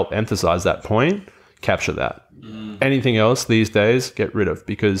can help emphasize that point, capture that. Anything else these days, get rid of,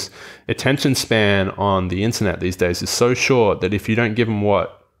 because attention span on the internet these days is so short that if you don't give them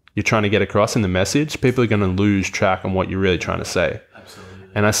what you're trying to get across in the message, people are going to lose track on what you're really trying to say. Absolutely.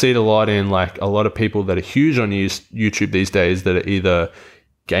 And I see it a lot in, like, a lot of people that are huge on YouTube these days that are either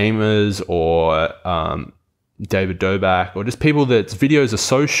gamers or David Dobrik, or just people that videos are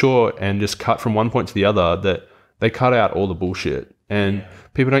so short and just cut from one point to the other that they cut out all the bullshit. And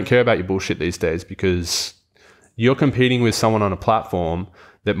people don't care about your bullshit these days, because you're competing with someone on a platform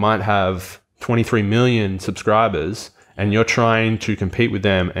that might have 23 million subscribers, and you're trying to compete with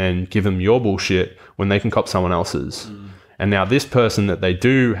them and give them your bullshit when they can cop someone else's. And now this person that they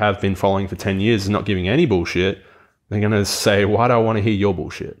do have been following for 10 years is not giving any bullshit. They're going to say, why do I want to hear your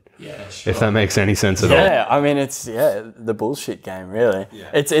bullshit? Yeah, sure. If that makes any sense at all. Yeah, I mean, it's the bullshit game, really. Yeah.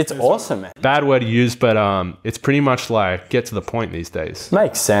 It's awesome, man. Bad word to use, but it's pretty much like, get to the point these days.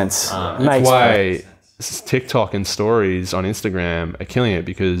 Makes sense. That's why TikTok and stories on Instagram are killing it,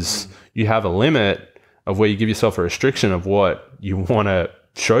 because you have a limit of where you give yourself a restriction of what you want to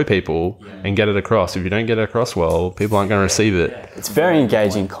show people and get it across. If you don't get it across well, people aren't going to receive it. It's very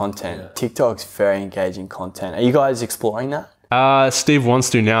engaging content. TikTok's very engaging content. Are you guys exploring that? Steve wants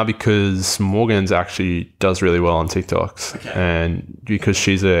to now, because Morgan's actually does really well on TikToks, and because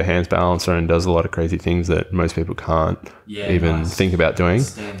she's a hands balancer and does a lot of crazy things that most people can't even think about doing.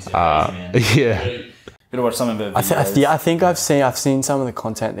 Gonna watch some of it. I think I've seen some of the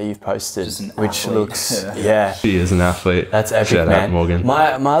content that you've posted, which looks She is an athlete. That's epic, Shout man. out, Morgan.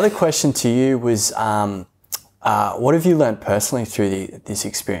 My other question to you was, what have you learned personally through this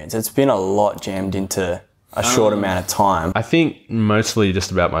experience? It's been a lot jammed into a short amount of time. I think mostly just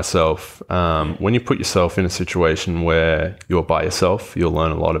about myself. When you put yourself in a situation where you're by yourself, you'll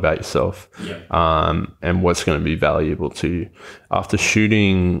learn a lot about yourself, and what's going to be valuable to you. After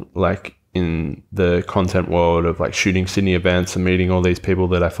shooting, like, in the content world of, like, shooting Sydney events and meeting all these people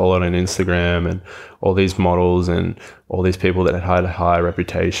that I followed on Instagram, and all these models and all these people that had high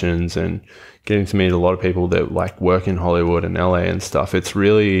reputations, and getting to meet a lot of people that, like, work in Hollywood and LA and stuff, it's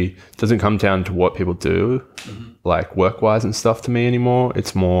really doesn't come down to what people do, like, work-wise and stuff to me anymore.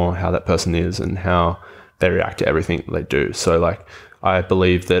 It's more how that person is and how they react to everything they do. So, like, I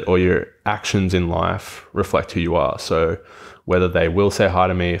believe that all your actions in life reflect who you are. So whether they will say hi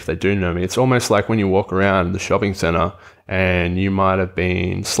to me, if they do know me, it's almost like when you walk around the shopping center and you might have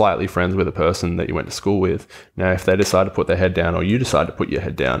been slightly friends with a person that you went to school with. Now, if they decide to put their head down, or you decide to put your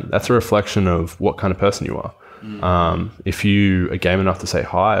head down, that's a reflection of what kind of person you are. If you are game enough to say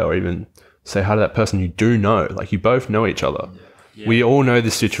hi, or even say hi to that person you do know, like, you both know each other. We all know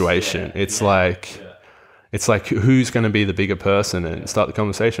this situation. It's like who's going to be the bigger person and start the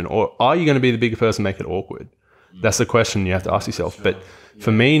conversation, or are you going to be the bigger person, make it awkward? That's the question you have to ask yourself. But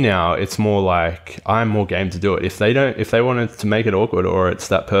for me now, it's more like, I'm more game to do it. If they wanted to make it awkward, or it's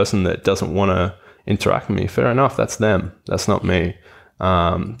that person that doesn't want to interact with me, fair enough. That's them. That's not me.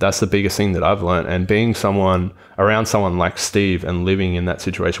 That's the biggest thing that I've learned. And being around someone like Steve and living in that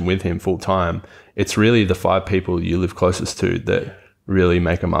situation with him full time, it's really the 5 people you live closest to that really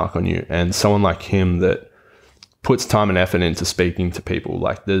make a mark on you. And someone like him that puts time and effort into speaking to people.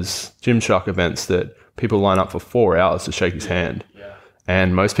 Like there's Gymshark events that people line up for 4 hours to shake his hand.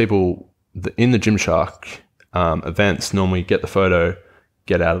 And most people in the Gymshark events normally get the photo,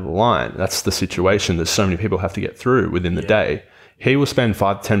 get out of the line. That's the situation. There's so many people have to get through within the day. He will spend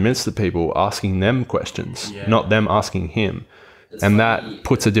 5 to 10 minutes to people asking them questions, not them asking him. And that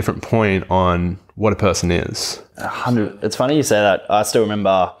puts a different point on what a person is. 100. It's funny you say that. I still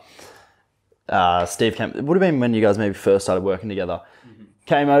remember Steve came, it would have been when you guys maybe first started working together.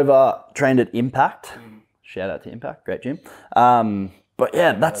 Came over, trained at Impact. Shout out to Impact, great gym. But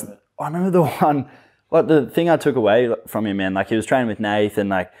yeah, I remember the one, like the thing I took away from him, man, like he was training with Nath and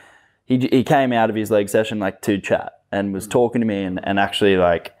like he came out of his leg session like to chat and was talking to me and actually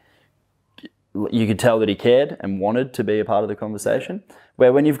like you could tell that he cared and wanted to be a part of the conversation.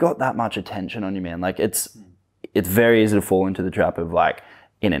 Where when you've got that much attention on you, man, like it's very easy to fall into the trap of like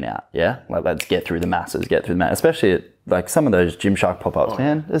in and out, yeah? Like let's get through the masses, especially at like some of those Gymshark pop-ups,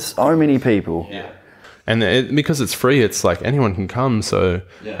 man. There's so many people. Yeah. And because it's free, it's like anyone can come. So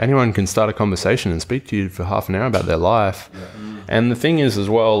anyone can start a conversation and speak to you for half an hour about their life. And the thing is as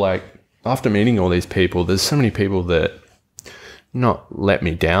well, like after meeting all these people, there's so many people that not let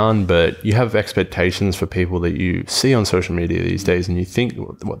me down, but you have expectations for people that you see on social media these days and you think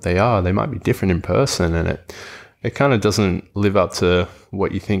what they are, they might be different in person, and it kind of doesn't live up to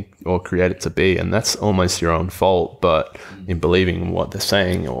what you think or create it to be. And that's almost your own fault, but in believing what they're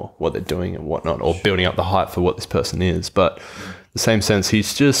saying or what they're doing and whatnot, or building up the hype for what this person is. But the same sense,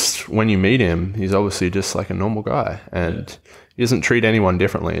 he's just, when you meet him, he's obviously just like a normal guy, and he doesn't treat anyone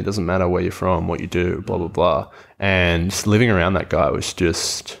differently. It doesn't matter where you're from, what you do, blah, blah, blah. And living around that guy was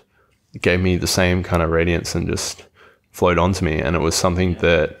just, it gave me the same kind of radiance and just flowed onto me. And it was something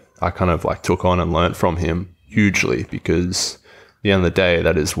that I kind of like took on and learned from him hugely, because at the end of the day,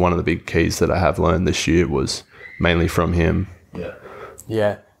 that is one of the big keys that I have learned this year, was mainly from him.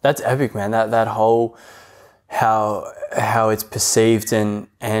 Yeah, that's epic, man. That whole how it's perceived, and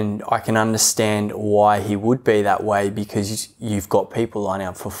I can understand why he would be that way, because you've got people lining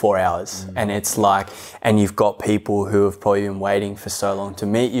up for 4 hours and it's like, and you've got people who have probably been waiting for so long to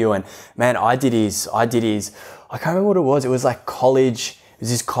meet you. And man, I did his, I can't remember what it was. It was like college. It was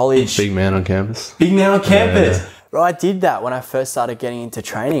his college. Big man on campus. Big man on campus. Yeah. Right, I did that when I first started getting into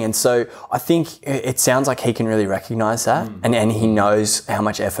training. And so I think it sounds like he can really recognize that, and he knows how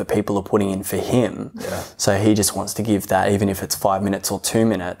much effort people are putting in for him. Yeah. So he just wants to give that, even if it's 5 minutes or 2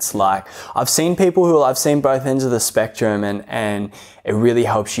 minutes. Like I've seen both ends of the spectrum, and it really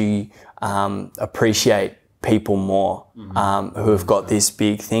helps you appreciate people more who have got this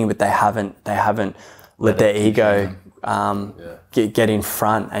big thing, but they haven't let their ego get in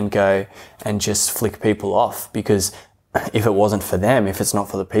front and go and just flick people off. Because if it wasn't for them, if it's not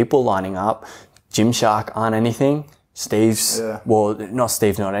for the people lining up, Gymshark aren't anything. Well, not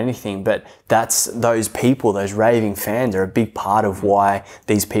Steve's not anything, but that's those people, those raving fans are a big part of why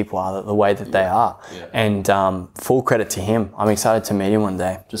these people are the way that they are. And full credit to him. I'm excited to meet him one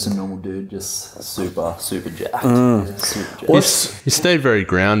day. Just a normal dude, just super jacked. Super jacked. He stayed very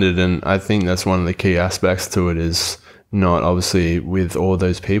grounded, and I think that's one of the key aspects to it, is not obviously with all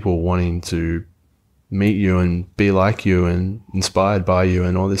those people wanting to meet you and be like you and inspired by you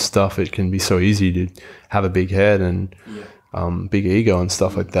and all this stuff. It can be so easy to have a big head and big ego and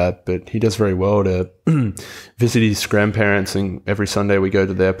stuff like that. But he does very well to visit his grandparents, and every Sunday we go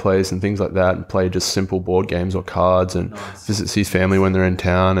to their place and things like that and play just simple board games or cards, and visits his family when they're in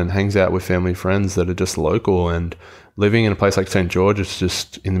town, and hangs out with family friends that are just local. And living in a place like St. George, it's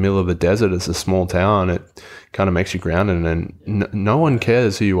just in the middle of the desert. It's a small town. It kind of makes you grounded, and no one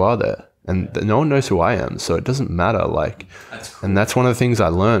cares who you are there. And no one knows who I am, so it doesn't matter. Like, that's cool. And that's one of the things I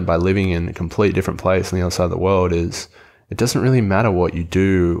learned by living in a complete different place on the other side of the world, is it doesn't really matter what you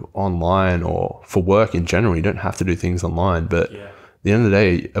do online or for work in general. You don't have to do things online, but at the end of the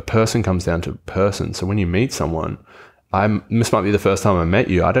day, a person comes down to a person. So when you meet someone, this might be the first time I met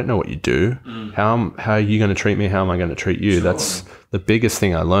you. I don't know what you do. How are you going to treat me? How am I going to treat you? Sure. That's the biggest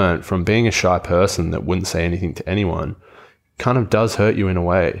thing I learned from being a shy person that wouldn't say anything to anyone. Kind of does hurt you in a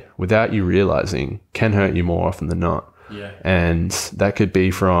way without you realizing, can hurt you more often than not. And that could be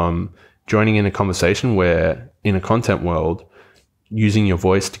from joining in a conversation where, in a content world, using your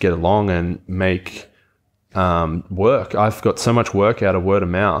voice to get along and make work. I've got so much work out of word of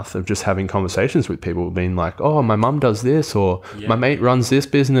mouth, of just having conversations with people, being like, oh, my mum does this, or my mate runs this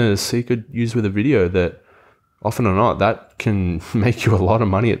business, he could use with a video, that often or not, that can make you a lot of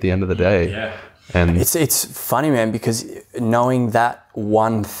money at the end of the day. And it's funny, man, because knowing that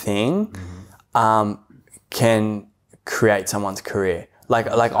one thing can create someone's career. Like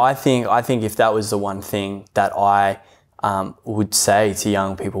I think if that was the one thing that I would say to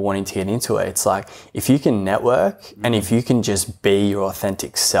young people wanting to get into it, it's like, if you can network and if you can just be your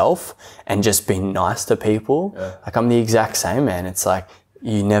authentic self and just be nice to people, like I'm the exact same, man. It's like,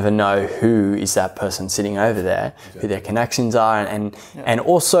 you never know who is that person sitting over there, who their connections are, and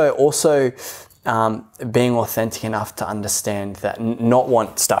also being authentic enough to understand that not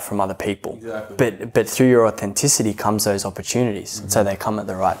want stuff from other people, but through your authenticity comes those opportunities. So they come at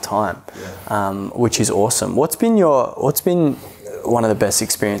the right time, which is awesome. What's been one of the best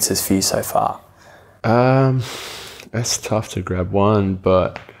experiences for you so far? It's tough to grab one,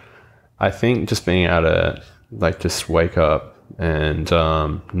 but I think just being able to like just wake up and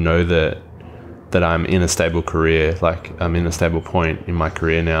know that I'm in a stable career, like I'm in a stable point in my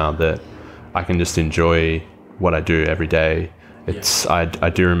career now, that I can just enjoy what I do every day. I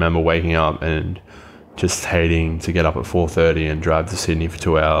do remember waking up and just hating to get up at 4:30 and drive to Sydney for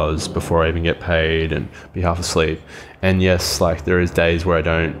 2 hours before I even get paid and be half asleep. And yes, like there is days where I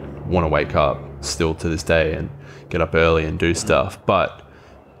don't want to wake up still to this day and get up early and do stuff. But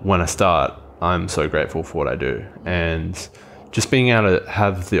when I start, I'm so grateful for what I do. And just being able to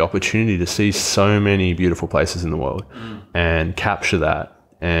have the opportunity to see so many beautiful places in the world and capture that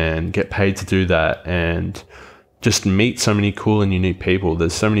and get paid to do that and just meet so many cool and unique people.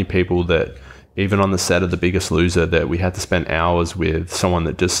 There's so many people that even on the set of The Biggest Loser that we had to spend hours with, someone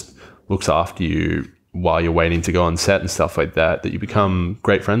that just looks after you while you're waiting to go on set and stuff like that, that you become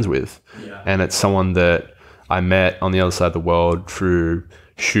great friends with. And it's someone that I met on the other side of the world through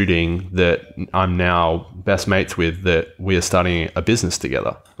shooting that I'm now best mates with, that we are starting a business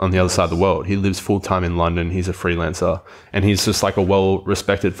together on the other side of the world. He lives full-time in London. He's a freelancer and he's just like a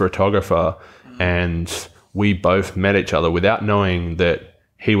well-respected photographer. And we both met each other without knowing that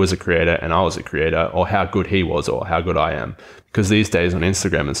he was a creator and I was a creator, or how good he was or how good I am. Because these days on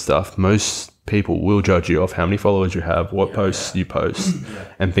Instagram and stuff, most people will judge you off how many followers you have, what posts you post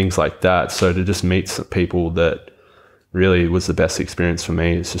and things like that. So to just meet some people that really was the best experience for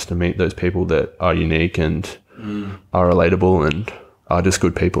me, is just to meet those people that are unique and are relatable and are just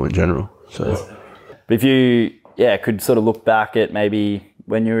good people in general. So, but if you could sort of look back at maybe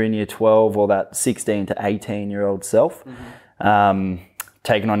when you were in year 12 or that 16 to 18-year-old self,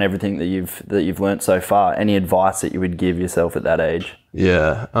 taking on everything that you've learnt so far, any advice that you would give yourself at that age?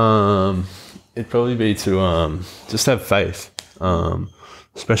 Yeah, it'd probably be to just have faith.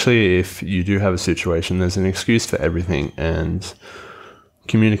 Especially if you do have a situation, there's an excuse for everything, and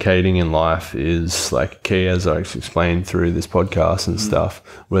communicating in life is like key, as I explained through this podcast and stuff,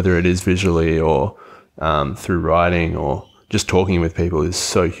 whether it is visually or through writing or just talking with people, is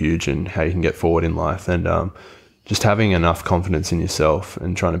so huge in how you can get forward in life. And just having enough confidence in yourself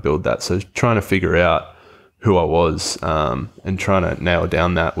and trying to build that. So trying to figure out who I was and trying to nail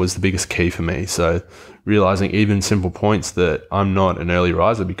down that was the biggest key for me. So realizing even simple points that I'm not an early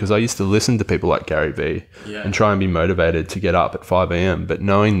riser, because I used to listen to people like Gary Vee and try and be motivated to get up at 5 a.m. But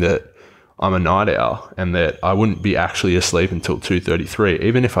knowing that I'm a night owl and that I wouldn't be actually asleep until 2:33,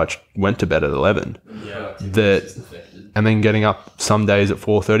 even if I went to bed at 11, and then getting up some days at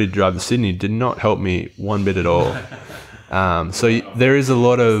 4:30 to drive to Sydney did not help me one bit at all. So there is a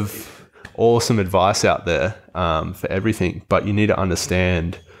lot of awesome advice out there for everything, but you need to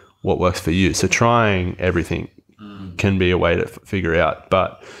understand what works for you. So trying everything can be a way to figure out,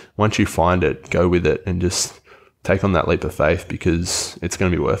 but once you find it, go with it and just take on that leap of faith, because it's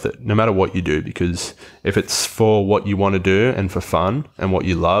going to be worth it no matter what you do. Because if it's for what you want to do and for fun and what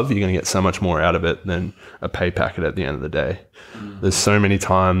you love, you're going to get so much more out of it than a pay packet at the end of the day. There's so many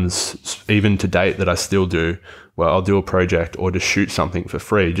times, even to date, that I still do, where I'll do a project or just shoot something for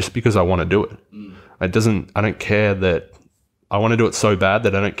free just because I want to do it. I don't care that I want to do it so bad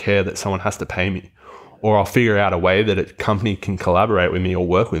that I don't care that someone has to pay me, or I'll figure out a way that a company can collaborate with me or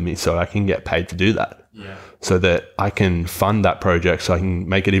work with me so I can get paid to do that. So that I can fund that project, so I can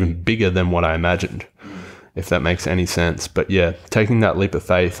make it even bigger than what I imagined, if that makes any sense. But yeah, taking that leap of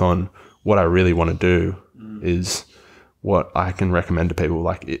faith on what I really want to do is what I can recommend to people.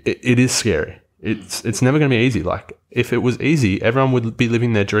 Like it is scary. It's never going to be easy. Like if it was easy, everyone would be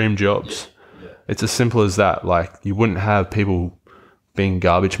living their dream jobs. It's as simple as that. Like you wouldn't have people being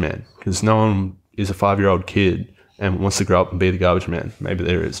garbage man, because no one is a 5-year-old kid and wants to grow up and be the garbage man. Maybe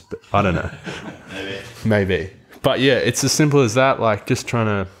there is, but I don't know. Maybe. But yeah, it's as simple as that. Like just trying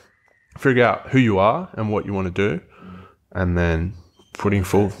to figure out who you are and what you want to do, and then putting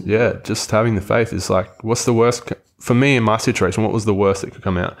full, just having the faith is like, what's the worst for me in my situation? What was the worst that could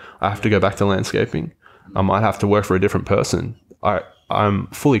come out? I have to go back to landscaping. I might have to work for a different person. I'm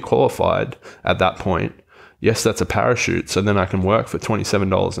fully qualified at that point. yes, that's a parachute. So then I can work for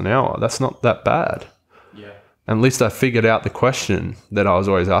 $27 an hour. That's not that bad. Yeah. And at least I figured out the question that I was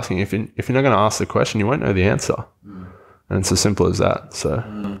always asking. If you're not going to ask the question, you won't know the answer. And it's as simple as that.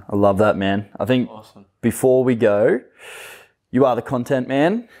 So I love that, man. I think before we go, you are the content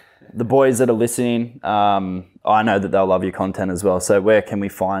man. The boys that are listening, I know that they'll love your content as well. So where can we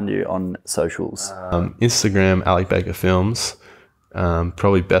find you on socials? Instagram, Alec Baker Films.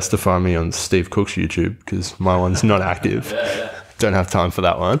 Probably best to find me on Steve Cook's YouTube because my one's not active. Don't have time for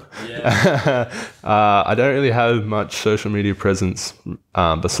that one. I don't really have much social media presence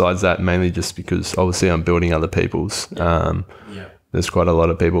besides that, mainly just because obviously I'm building other people's. There's quite a lot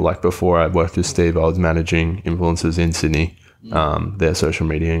of people. Like before I worked with Steve, I was managing influencers in Sydney, their social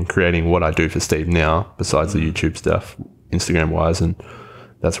media and creating what I do for Steve now, besides the YouTube stuff, Instagram wise, and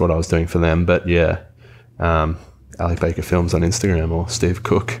that's what I was doing for them. But yeah, Alec Baker Films on Instagram or Steve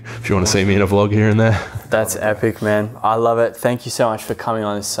Cook if you want to see me in a vlog here and there. That's epic, man. I love it. Thank you so much for coming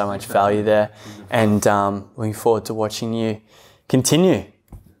on. There's so much value there. And looking forward to watching you continue.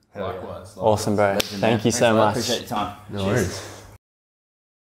 Likewise. Awesome, bro. Thank you so much. Appreciate your time. No worries.